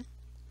caption,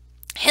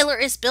 Hitler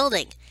is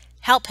building.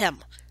 Help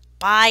him.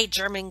 Buy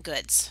German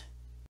goods.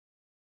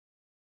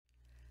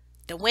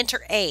 The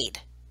Winter Aid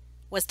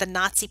was the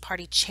Nazi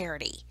Party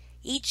charity.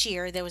 Each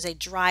year there was a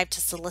drive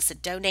to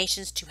solicit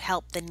donations to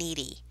help the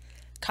needy.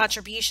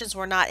 Contributions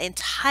were not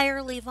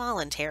entirely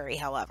voluntary,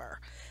 however.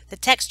 The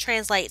text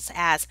translates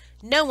as,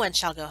 no one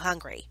shall go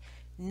hungry.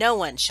 No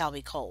one shall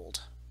be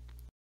cold.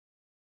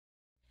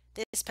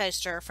 This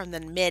poster from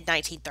the mid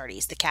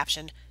 1930s, the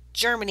caption,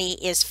 Germany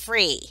is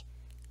free,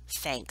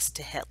 thanks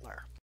to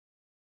Hitler.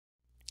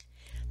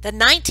 The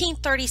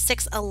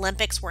 1936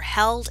 Olympics were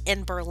held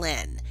in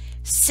Berlin,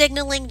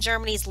 signaling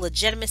Germany's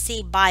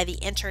legitimacy by the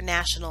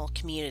international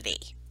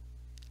community.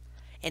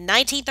 In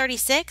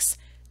 1936,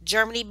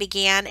 Germany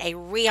began a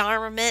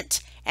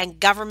rearmament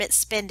and government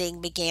spending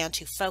began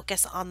to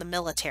focus on the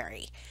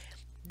military.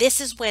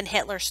 This is when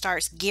Hitler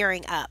starts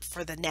gearing up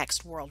for the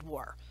next World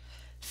War,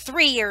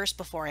 3 years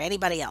before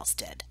anybody else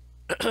did.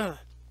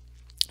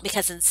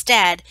 Because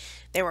instead,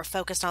 they were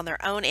focused on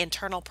their own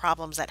internal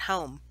problems at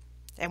home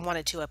and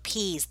wanted to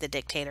appease the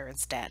dictator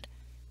instead.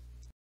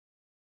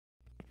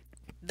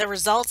 The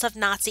results of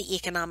Nazi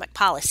economic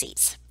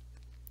policies.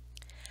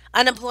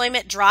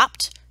 Unemployment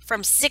dropped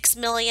from 6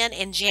 million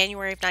in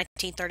January of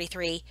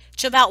 1933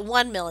 to about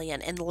 1 million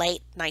in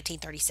late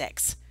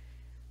 1936.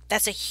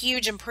 That's a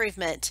huge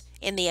improvement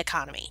in the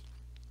economy.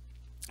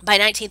 By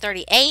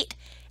 1938,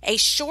 a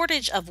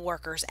shortage of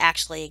workers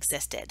actually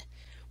existed.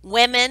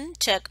 Women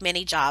took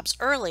many jobs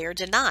earlier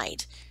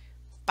denied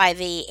by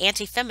the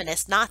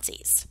anti-feminist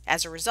Nazis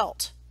as a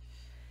result.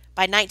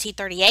 By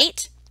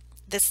 1938,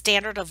 the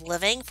standard of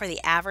living for the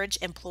average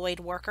employed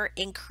worker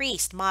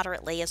increased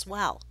moderately as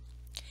well.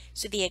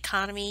 So the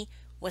economy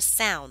was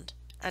sound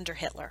under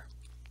Hitler.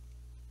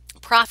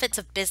 Profits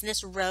of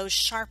business rose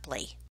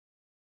sharply.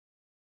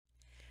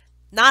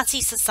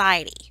 Nazi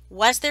society.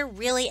 Was there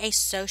really a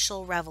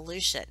social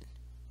revolution?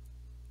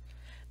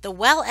 The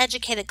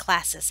well-educated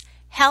classes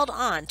held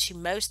on to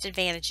most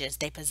advantages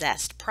they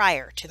possessed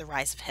prior to the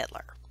rise of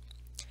Hitler.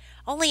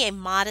 Only a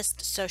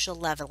modest social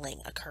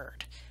leveling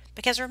occurred.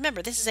 Because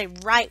remember, this is a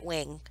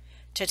right-wing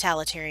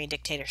totalitarian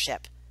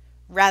dictatorship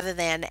rather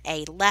than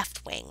a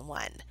left-wing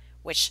one,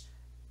 which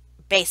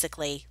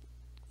basically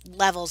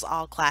levels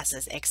all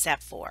classes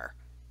except for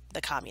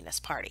the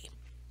Communist Party.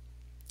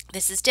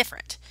 This is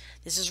different.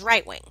 This is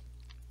right-wing.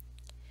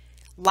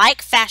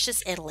 Like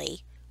fascist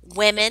Italy,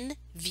 women were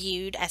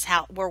viewed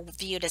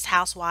as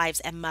housewives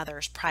and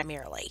mothers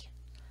primarily.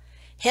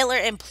 Hitler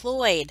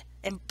implored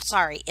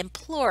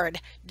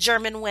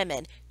German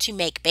women to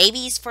make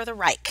babies for the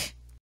Reich,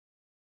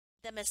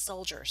 them as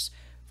soldiers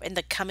in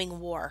the coming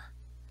war.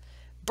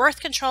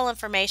 Birth control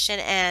information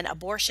and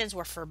abortions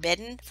were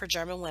forbidden for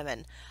German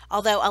women,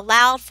 although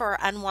allowed for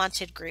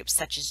unwanted groups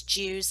such as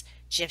Jews,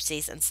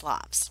 Gypsies, and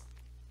Slavs.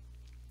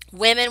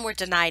 Women were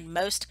denied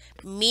most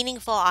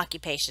meaningful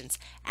occupations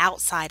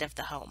outside of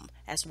the home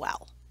as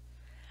well.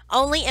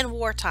 Only in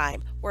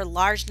wartime were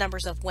large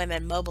numbers of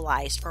women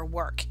mobilized for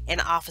work in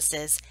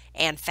offices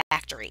and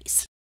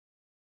factories.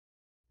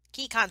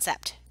 Key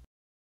concept.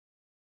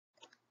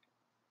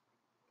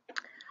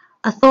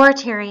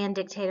 Authoritarian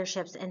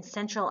dictatorships in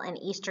Central and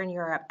Eastern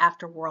Europe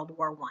after World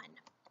War I.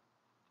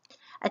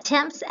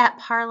 Attempts at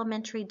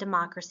parliamentary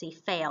democracy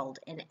failed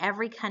in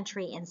every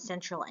country in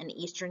Central and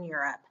Eastern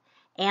Europe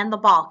and the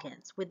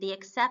Balkans, with the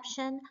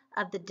exception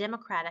of the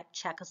democratic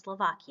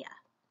Czechoslovakia.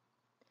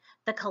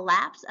 The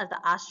collapse of the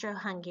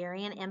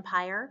Austro-Hungarian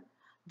Empire,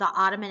 the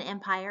Ottoman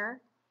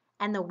Empire,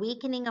 and the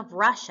weakening of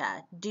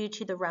Russia due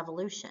to the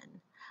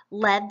revolution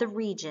led the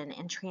region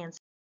in transition.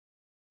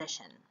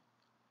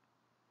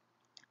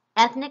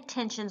 Ethnic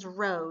tensions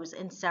rose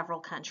in several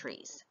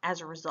countries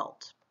as a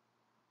result.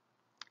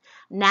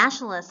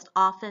 Nationalists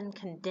often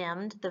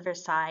condemned the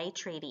Versailles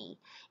Treaty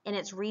in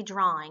its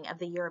redrawing of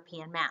the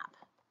European map.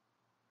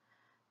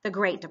 The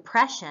Great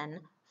Depression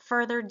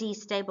further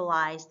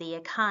destabilized the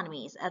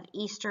economies of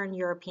Eastern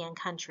European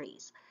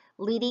countries,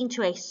 leading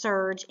to a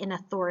surge in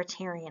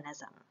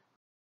authoritarianism.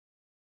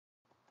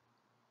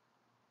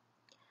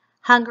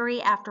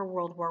 Hungary after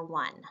World War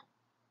I.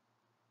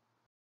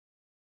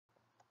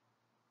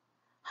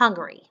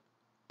 Hungary.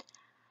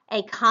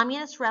 A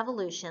communist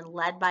revolution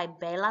led by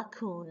Bela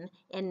Kun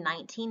in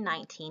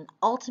 1919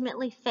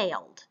 ultimately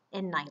failed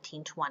in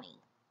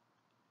 1920.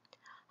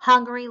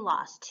 Hungary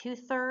lost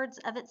 2/3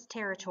 of its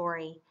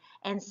territory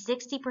and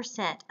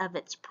 60% of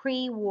its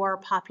pre-war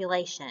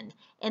population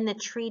in the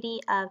Treaty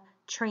of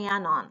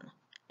Trianon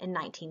in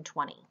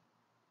 1920.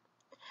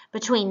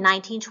 Between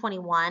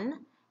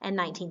 1921 and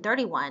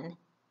 1931,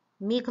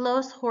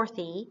 Miklos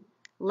Horthy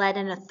led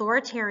an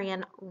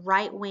authoritarian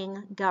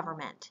right-wing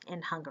government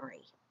in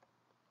Hungary.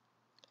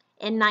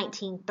 In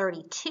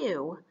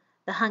 1932,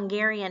 the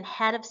Hungarian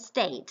head of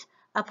state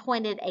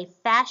appointed a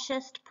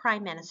fascist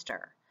prime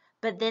minister,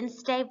 but then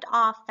staved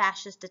off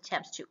fascist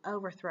attempts to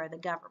overthrow the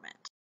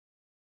government.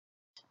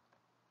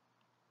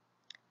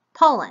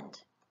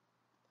 Poland.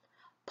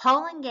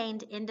 Poland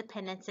gained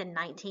independence in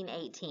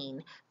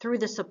 1918 through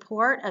the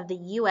support of the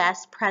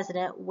U.S.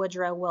 President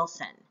Woodrow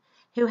Wilson,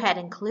 who had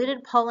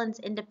included Poland's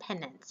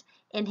independence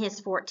in his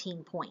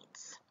 14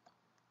 points.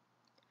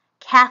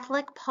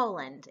 Catholic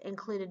Poland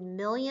included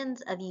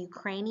millions of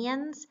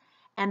Ukrainians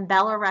and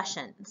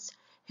Belarusians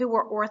who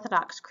were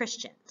Orthodox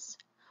Christians,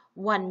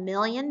 1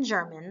 million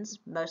Germans,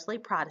 mostly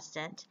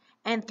Protestant,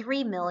 and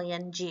 3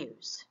 million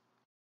Jews.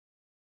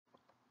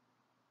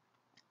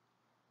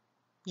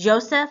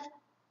 Joseph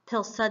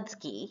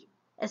Pilsudski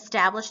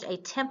established a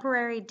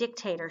temporary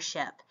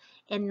dictatorship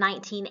in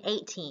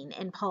 1918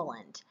 in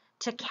Poland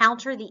to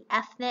counter the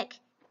ethnic,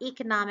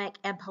 economic,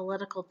 and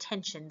political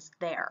tensions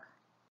there.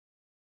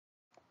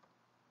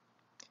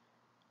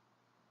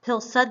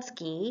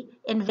 Pilsudski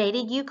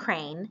invaded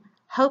Ukraine,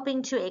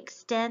 hoping to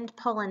extend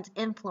Poland's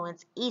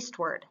influence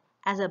eastward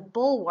as a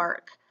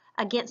bulwark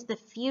against the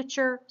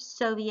future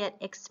Soviet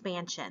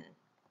expansion.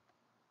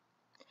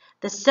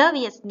 The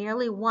Soviets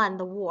nearly won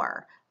the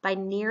war by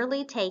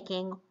nearly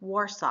taking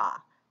Warsaw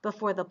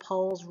before the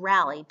Poles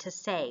rallied to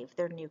save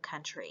their new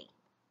country.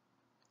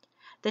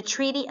 The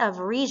Treaty of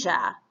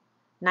Riga,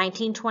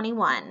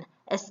 1921,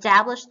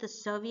 established the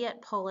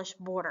Soviet-Polish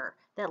border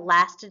that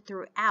lasted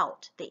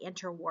throughout the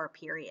interwar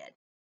period.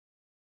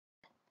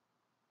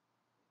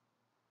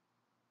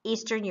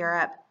 Eastern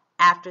Europe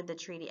after the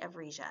Treaty of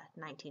Riga,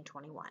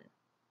 1921.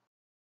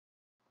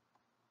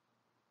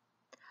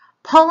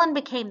 Poland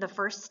became the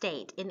first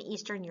state in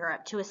Eastern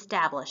Europe to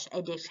establish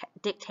a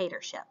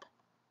dictatorship.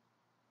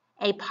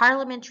 A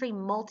parliamentary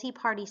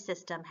multi-party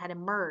system had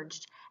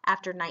emerged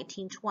after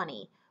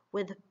 1920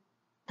 with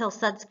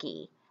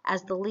Pilsudski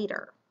as the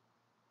leader.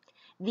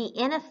 The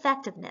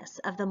ineffectiveness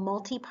of the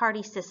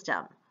multi-party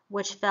system,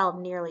 which fell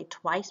nearly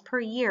twice per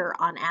year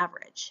on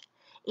average,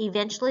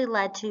 eventually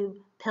led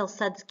to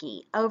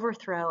Pilsudski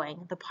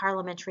overthrowing the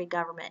parliamentary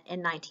government in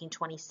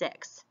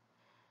 1926.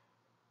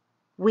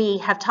 We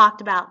have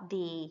talked about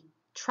the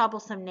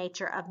troublesome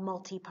nature of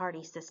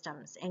multi-party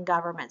systems in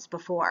governments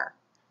before,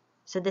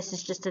 so this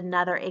is just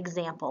another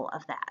example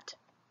of that.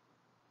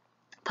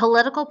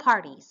 Political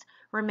parties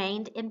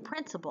remained in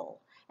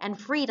principle, and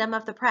freedom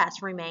of the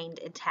press remained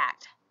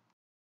intact.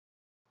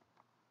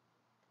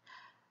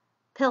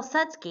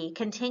 Pilsudski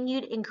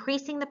continued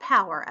increasing the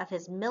power of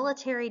his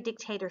military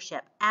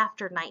dictatorship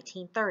after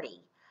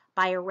 1930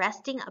 by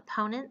arresting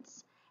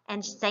opponents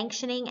and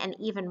sanctioning an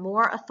even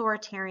more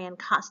authoritarian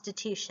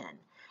constitution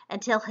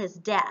until his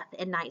death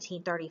in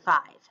 1935,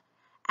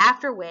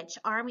 after which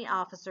army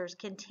officers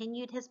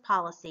continued his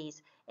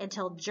policies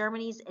until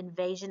Germany's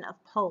invasion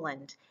of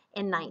Poland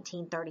in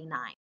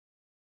 1939.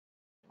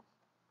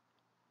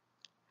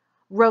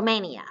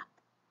 Romania.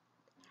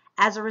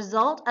 As a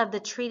result of the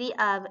Treaty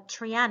of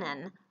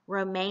Trianon,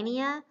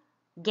 Romania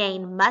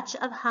gained much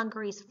of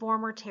Hungary's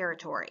former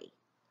territory.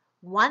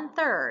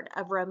 1/3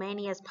 of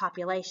Romania's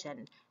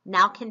population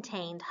now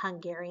contained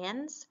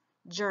Hungarians,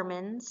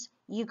 Germans,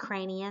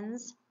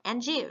 Ukrainians,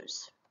 and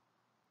Jews.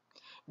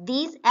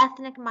 These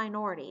ethnic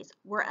minorities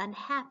were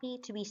unhappy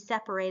to be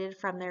separated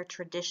from their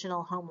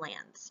traditional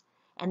homelands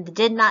and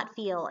did not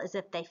feel as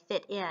if they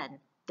fit in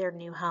their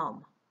new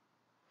home.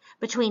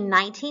 Between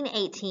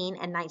 1918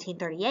 and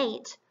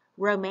 1938,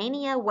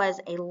 Romania was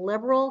a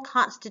liberal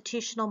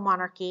constitutional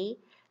monarchy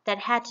that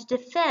had to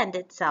defend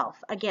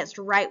itself against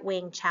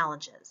right-wing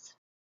challenges.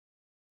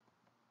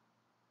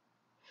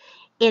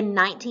 In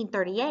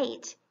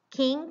 1938,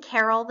 King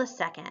Carol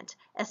II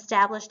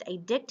established a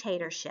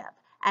dictatorship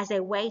as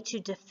a way to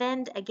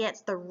defend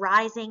against the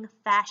rising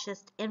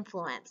fascist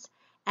influence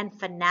and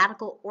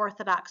fanatical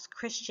Orthodox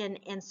Christian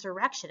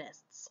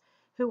insurrectionists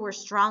who were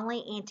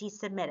strongly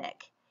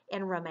anti-Semitic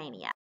in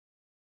Romania.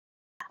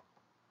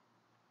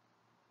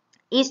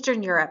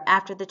 Eastern Europe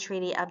after the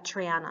Treaty of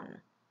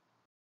Trianon.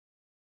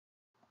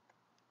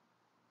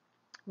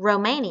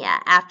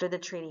 Romania after the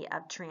Treaty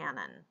of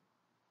Trianon.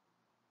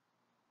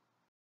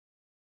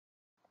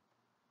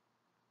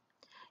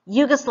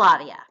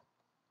 Yugoslavia.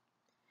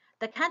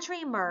 The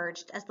country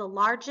emerged as the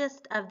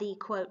largest of the,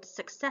 quote,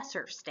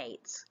 successor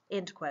states,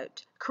 end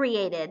quote,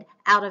 created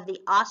out of the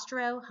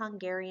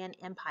Austro-Hungarian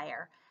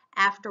Empire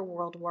after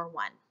World War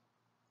I.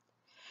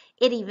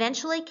 It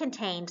eventually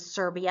contained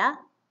Serbia,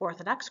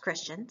 Orthodox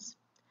Christians,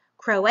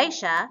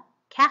 Croatia,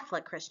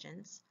 Catholic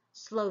Christians,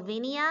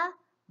 Slovenia,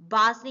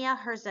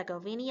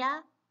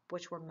 Bosnia-Herzegovina,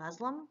 which were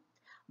Muslim,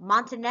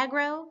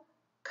 Montenegro,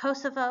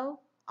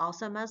 Kosovo,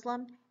 also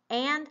Muslim,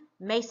 and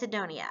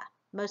Macedonia,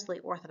 mostly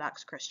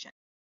Orthodox Christian.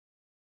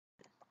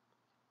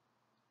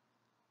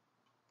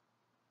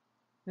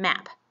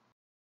 Map.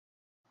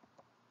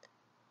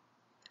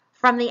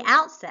 From the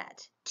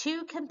outset,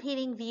 two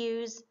competing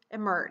views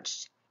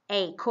emerged.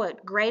 A,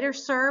 quote, greater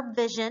Serb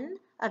vision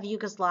of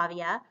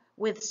Yugoslavia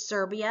with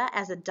Serbia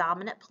as a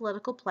dominant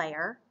political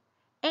player,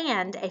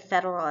 and a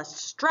federalist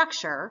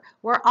structure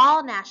where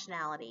all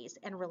nationalities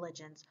and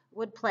religions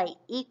would play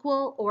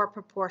equal or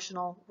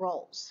proportional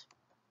roles.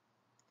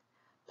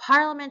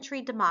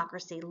 Parliamentary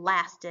democracy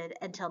lasted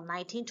until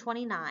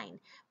 1929,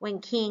 when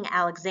King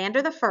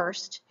Alexander I,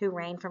 who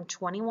reigned from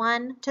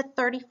 21 to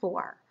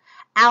 34,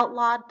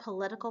 outlawed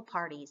political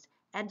parties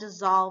and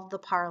dissolved the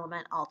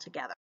parliament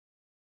altogether.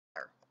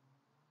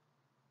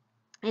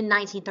 In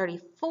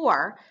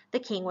 1934, the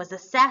king was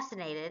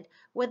assassinated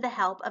with the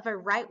help of a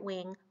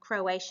right-wing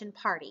Croatian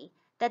party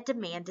that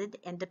demanded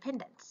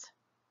independence.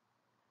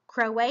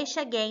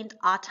 Croatia gained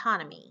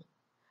autonomy,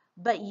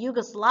 but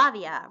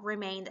Yugoslavia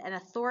remained an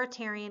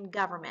authoritarian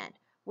government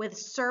with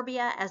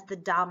Serbia as the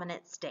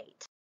dominant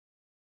state.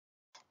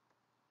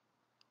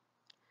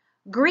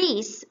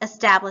 Greece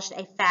established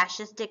a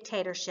fascist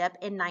dictatorship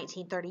in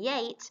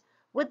 1938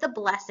 with the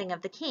blessing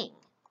of the king.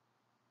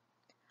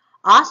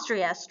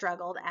 Austria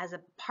struggled as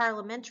a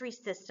parliamentary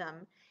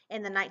system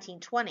in the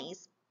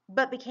 1920s,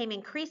 but became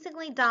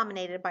increasingly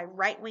dominated by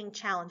right-wing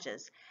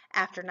challenges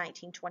after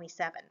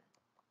 1927.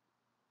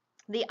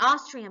 The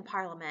Austrian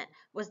parliament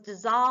was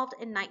dissolved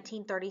in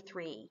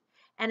 1933,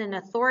 and an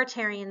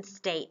authoritarian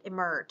state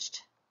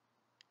emerged.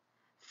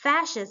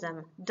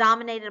 Fascism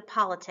dominated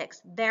politics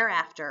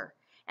thereafter,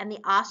 and the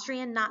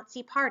Austrian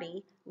Nazi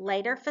Party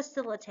later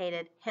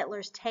facilitated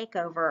Hitler's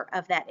takeover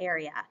of that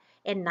area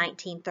in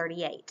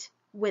 1938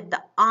 with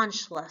the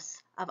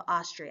Anschluss of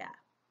Austria.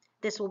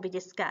 This will be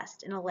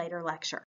discussed in a later lecture.